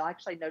side. So you'll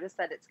actually notice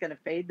that it's going to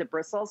fade the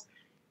bristles.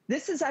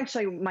 This is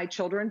actually one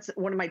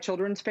of my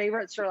children's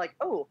favorites. They're like,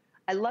 oh,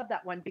 I love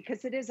that one,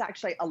 because it is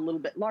actually a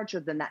little bit larger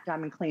than that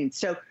Diamond Clean.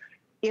 So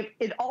if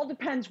it all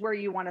depends where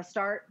you want to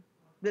start.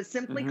 The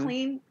Simply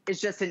Clean is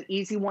just an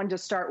easy one to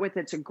start with.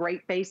 It's a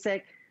great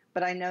basic,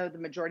 but I know the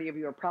majority of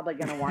you are probably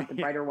going to want the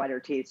brighter, whiter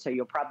teeth. So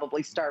you'll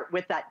probably start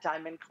with that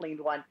Diamond Cleaned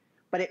one.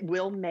 But it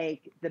will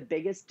make the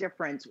biggest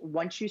difference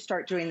once you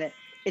start doing it.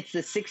 It's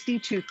the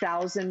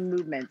 62,000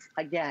 movements,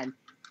 again,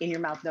 in your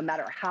mouth, no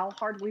matter how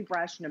hard we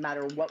brush, no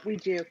matter what we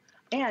do.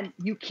 And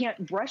you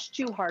can't brush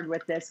too hard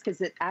with this,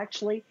 because it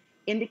actually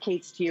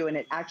indicates to you, and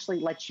it actually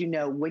lets you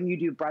know when you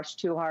do brush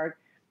too hard.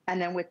 And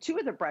then with 2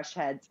 of the brush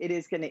heads, it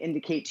is going to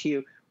indicate to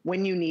you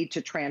when you need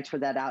to transfer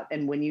that out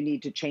and when you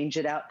need to change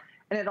it out.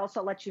 And it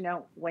also lets you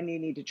know when you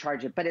need to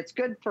charge it. But it's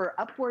good for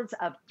upwards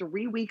of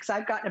 3 weeks.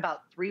 I've gotten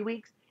about 3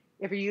 weeks.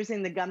 If you're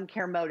using the gum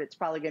care mode, it's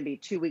probably going to be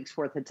 2 weeks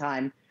worth of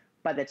time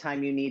by the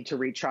time you need to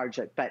recharge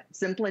it. But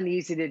simple and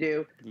easy to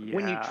do. Yeah.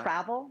 When you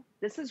travel,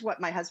 this is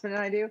what my husband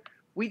and I do.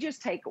 We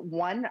just take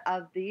one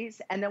of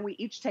these, and then we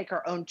each take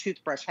our own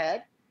toothbrush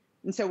head.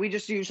 And so we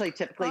just usually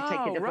typically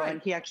take a different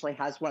one. He actually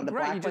has one of the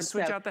black ones. You just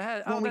switch out the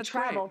head. When we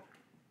travel,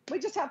 we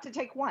just have to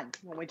take one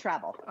when we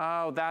travel.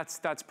 Oh, that's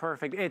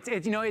perfect.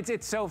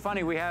 It's so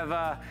funny. We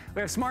have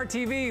smart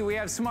TV, we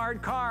have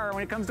smart car.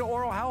 When it comes to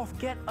oral health,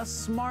 get a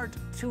smart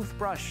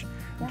toothbrush.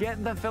 Yeah.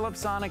 Get the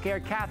Philips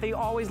Sonicare. Kathy,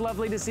 always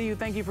lovely to see you.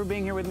 Thank you for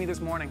being here with me this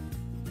morning.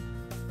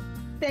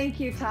 Thank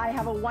you, Ty.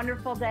 Have a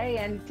wonderful day,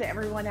 and to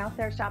everyone out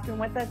there shopping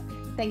with us,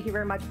 thank you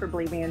very much for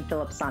believing in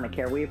Philips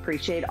Sonicare. We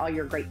appreciate all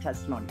your great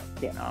testimonials.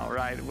 Yeah. All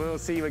right. We'll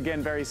see you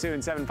again very soon.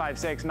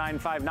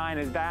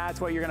 756-959 that's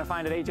what you're going to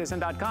find at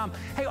hsn.com.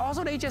 Hey,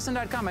 also at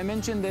hsn.com, I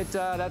mentioned that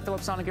that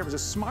Philips Sonicare was a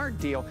smart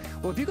deal.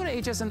 Well, if you go to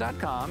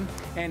hsn.com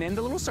and in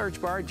the little search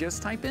bar,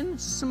 just type in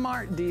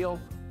smart deal,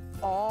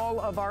 all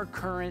of our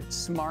current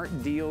smart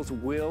deals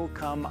will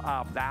come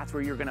up. That's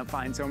where you're going to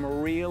find some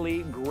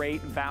really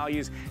great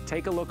values.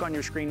 Take a look on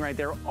your screen right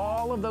there.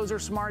 All of those are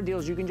smart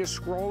deals. You can just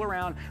scroll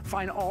around,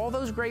 find all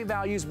those great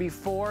values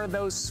before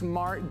those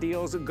smart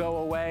deals go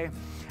away.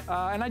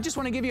 And I just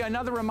want to give you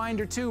another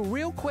reminder too,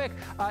 real quick,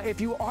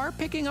 if you are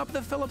picking up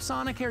the Philips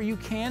Sonicare, you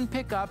can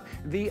pick up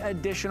the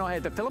additional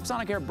head, the Philips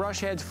Sonicare brush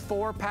heads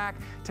 4-pack.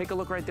 Take a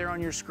look right there on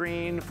your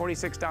screen,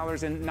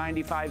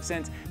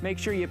 $46.95. Make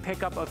sure you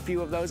pick up a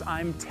few of those.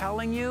 I'm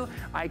telling you,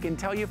 I can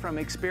tell you from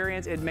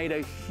experience, it made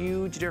a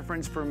huge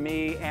difference for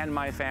me and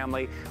my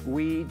family.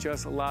 We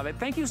just love it.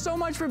 Thank you so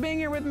much for being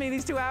here with me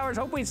these 2 hours.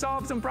 Hope we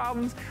solved some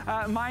problems.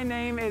 My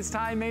name is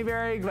Ty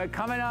Mayberry, but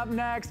coming up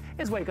next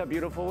is Wake Up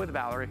Beautiful with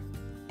Valerie.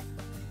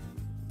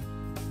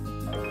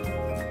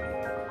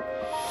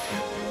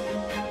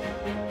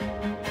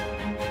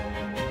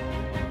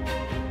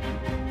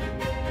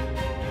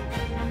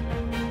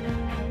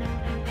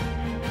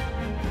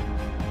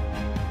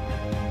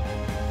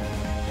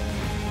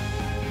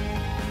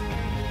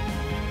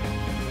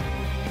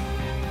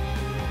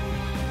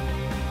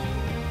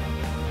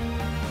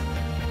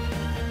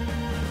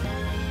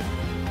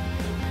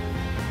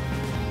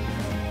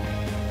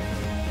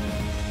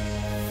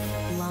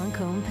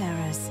 Comme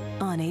Paris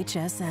on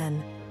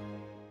HSN.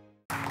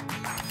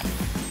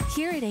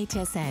 Here at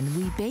HSN,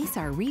 we base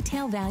our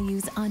retail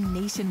values on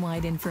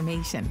nationwide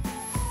information.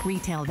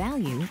 Retail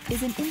value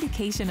is an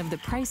indication of the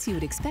price you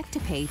would expect to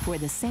pay for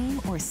the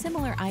same or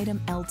similar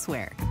item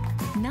elsewhere,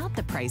 not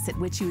the price at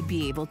which you would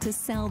be able to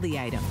sell the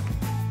item.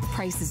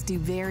 Prices do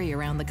vary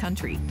around the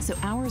country, so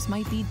ours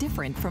might be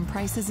different from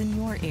prices in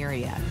your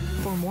area.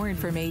 For more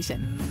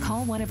information,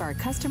 call one of our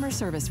customer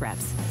service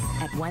reps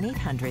at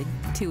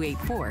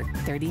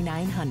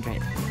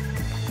 1-800-284-3900.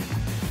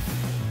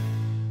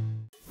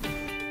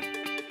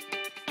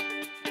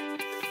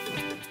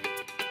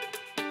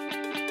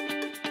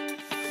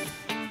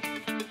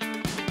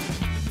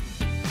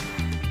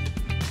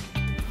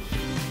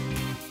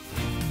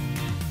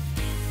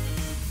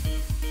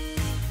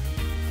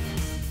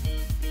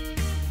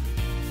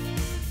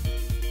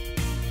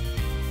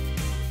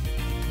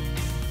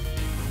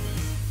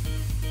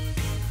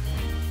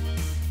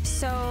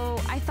 So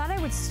I thought I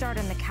would start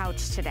on the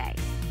couch today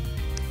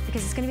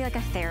because it's gonna be like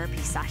a therapy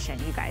session,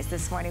 you guys,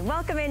 this morning.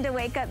 Welcome into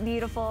Wake Up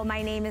Beautiful.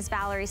 My name is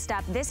Valerie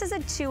Stepp. This is a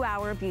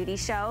 2-hour beauty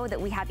show that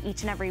we have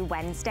each and every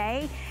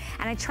Wednesday.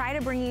 And I try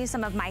to bring you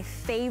some of my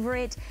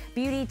favorite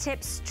beauty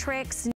tips, tricks,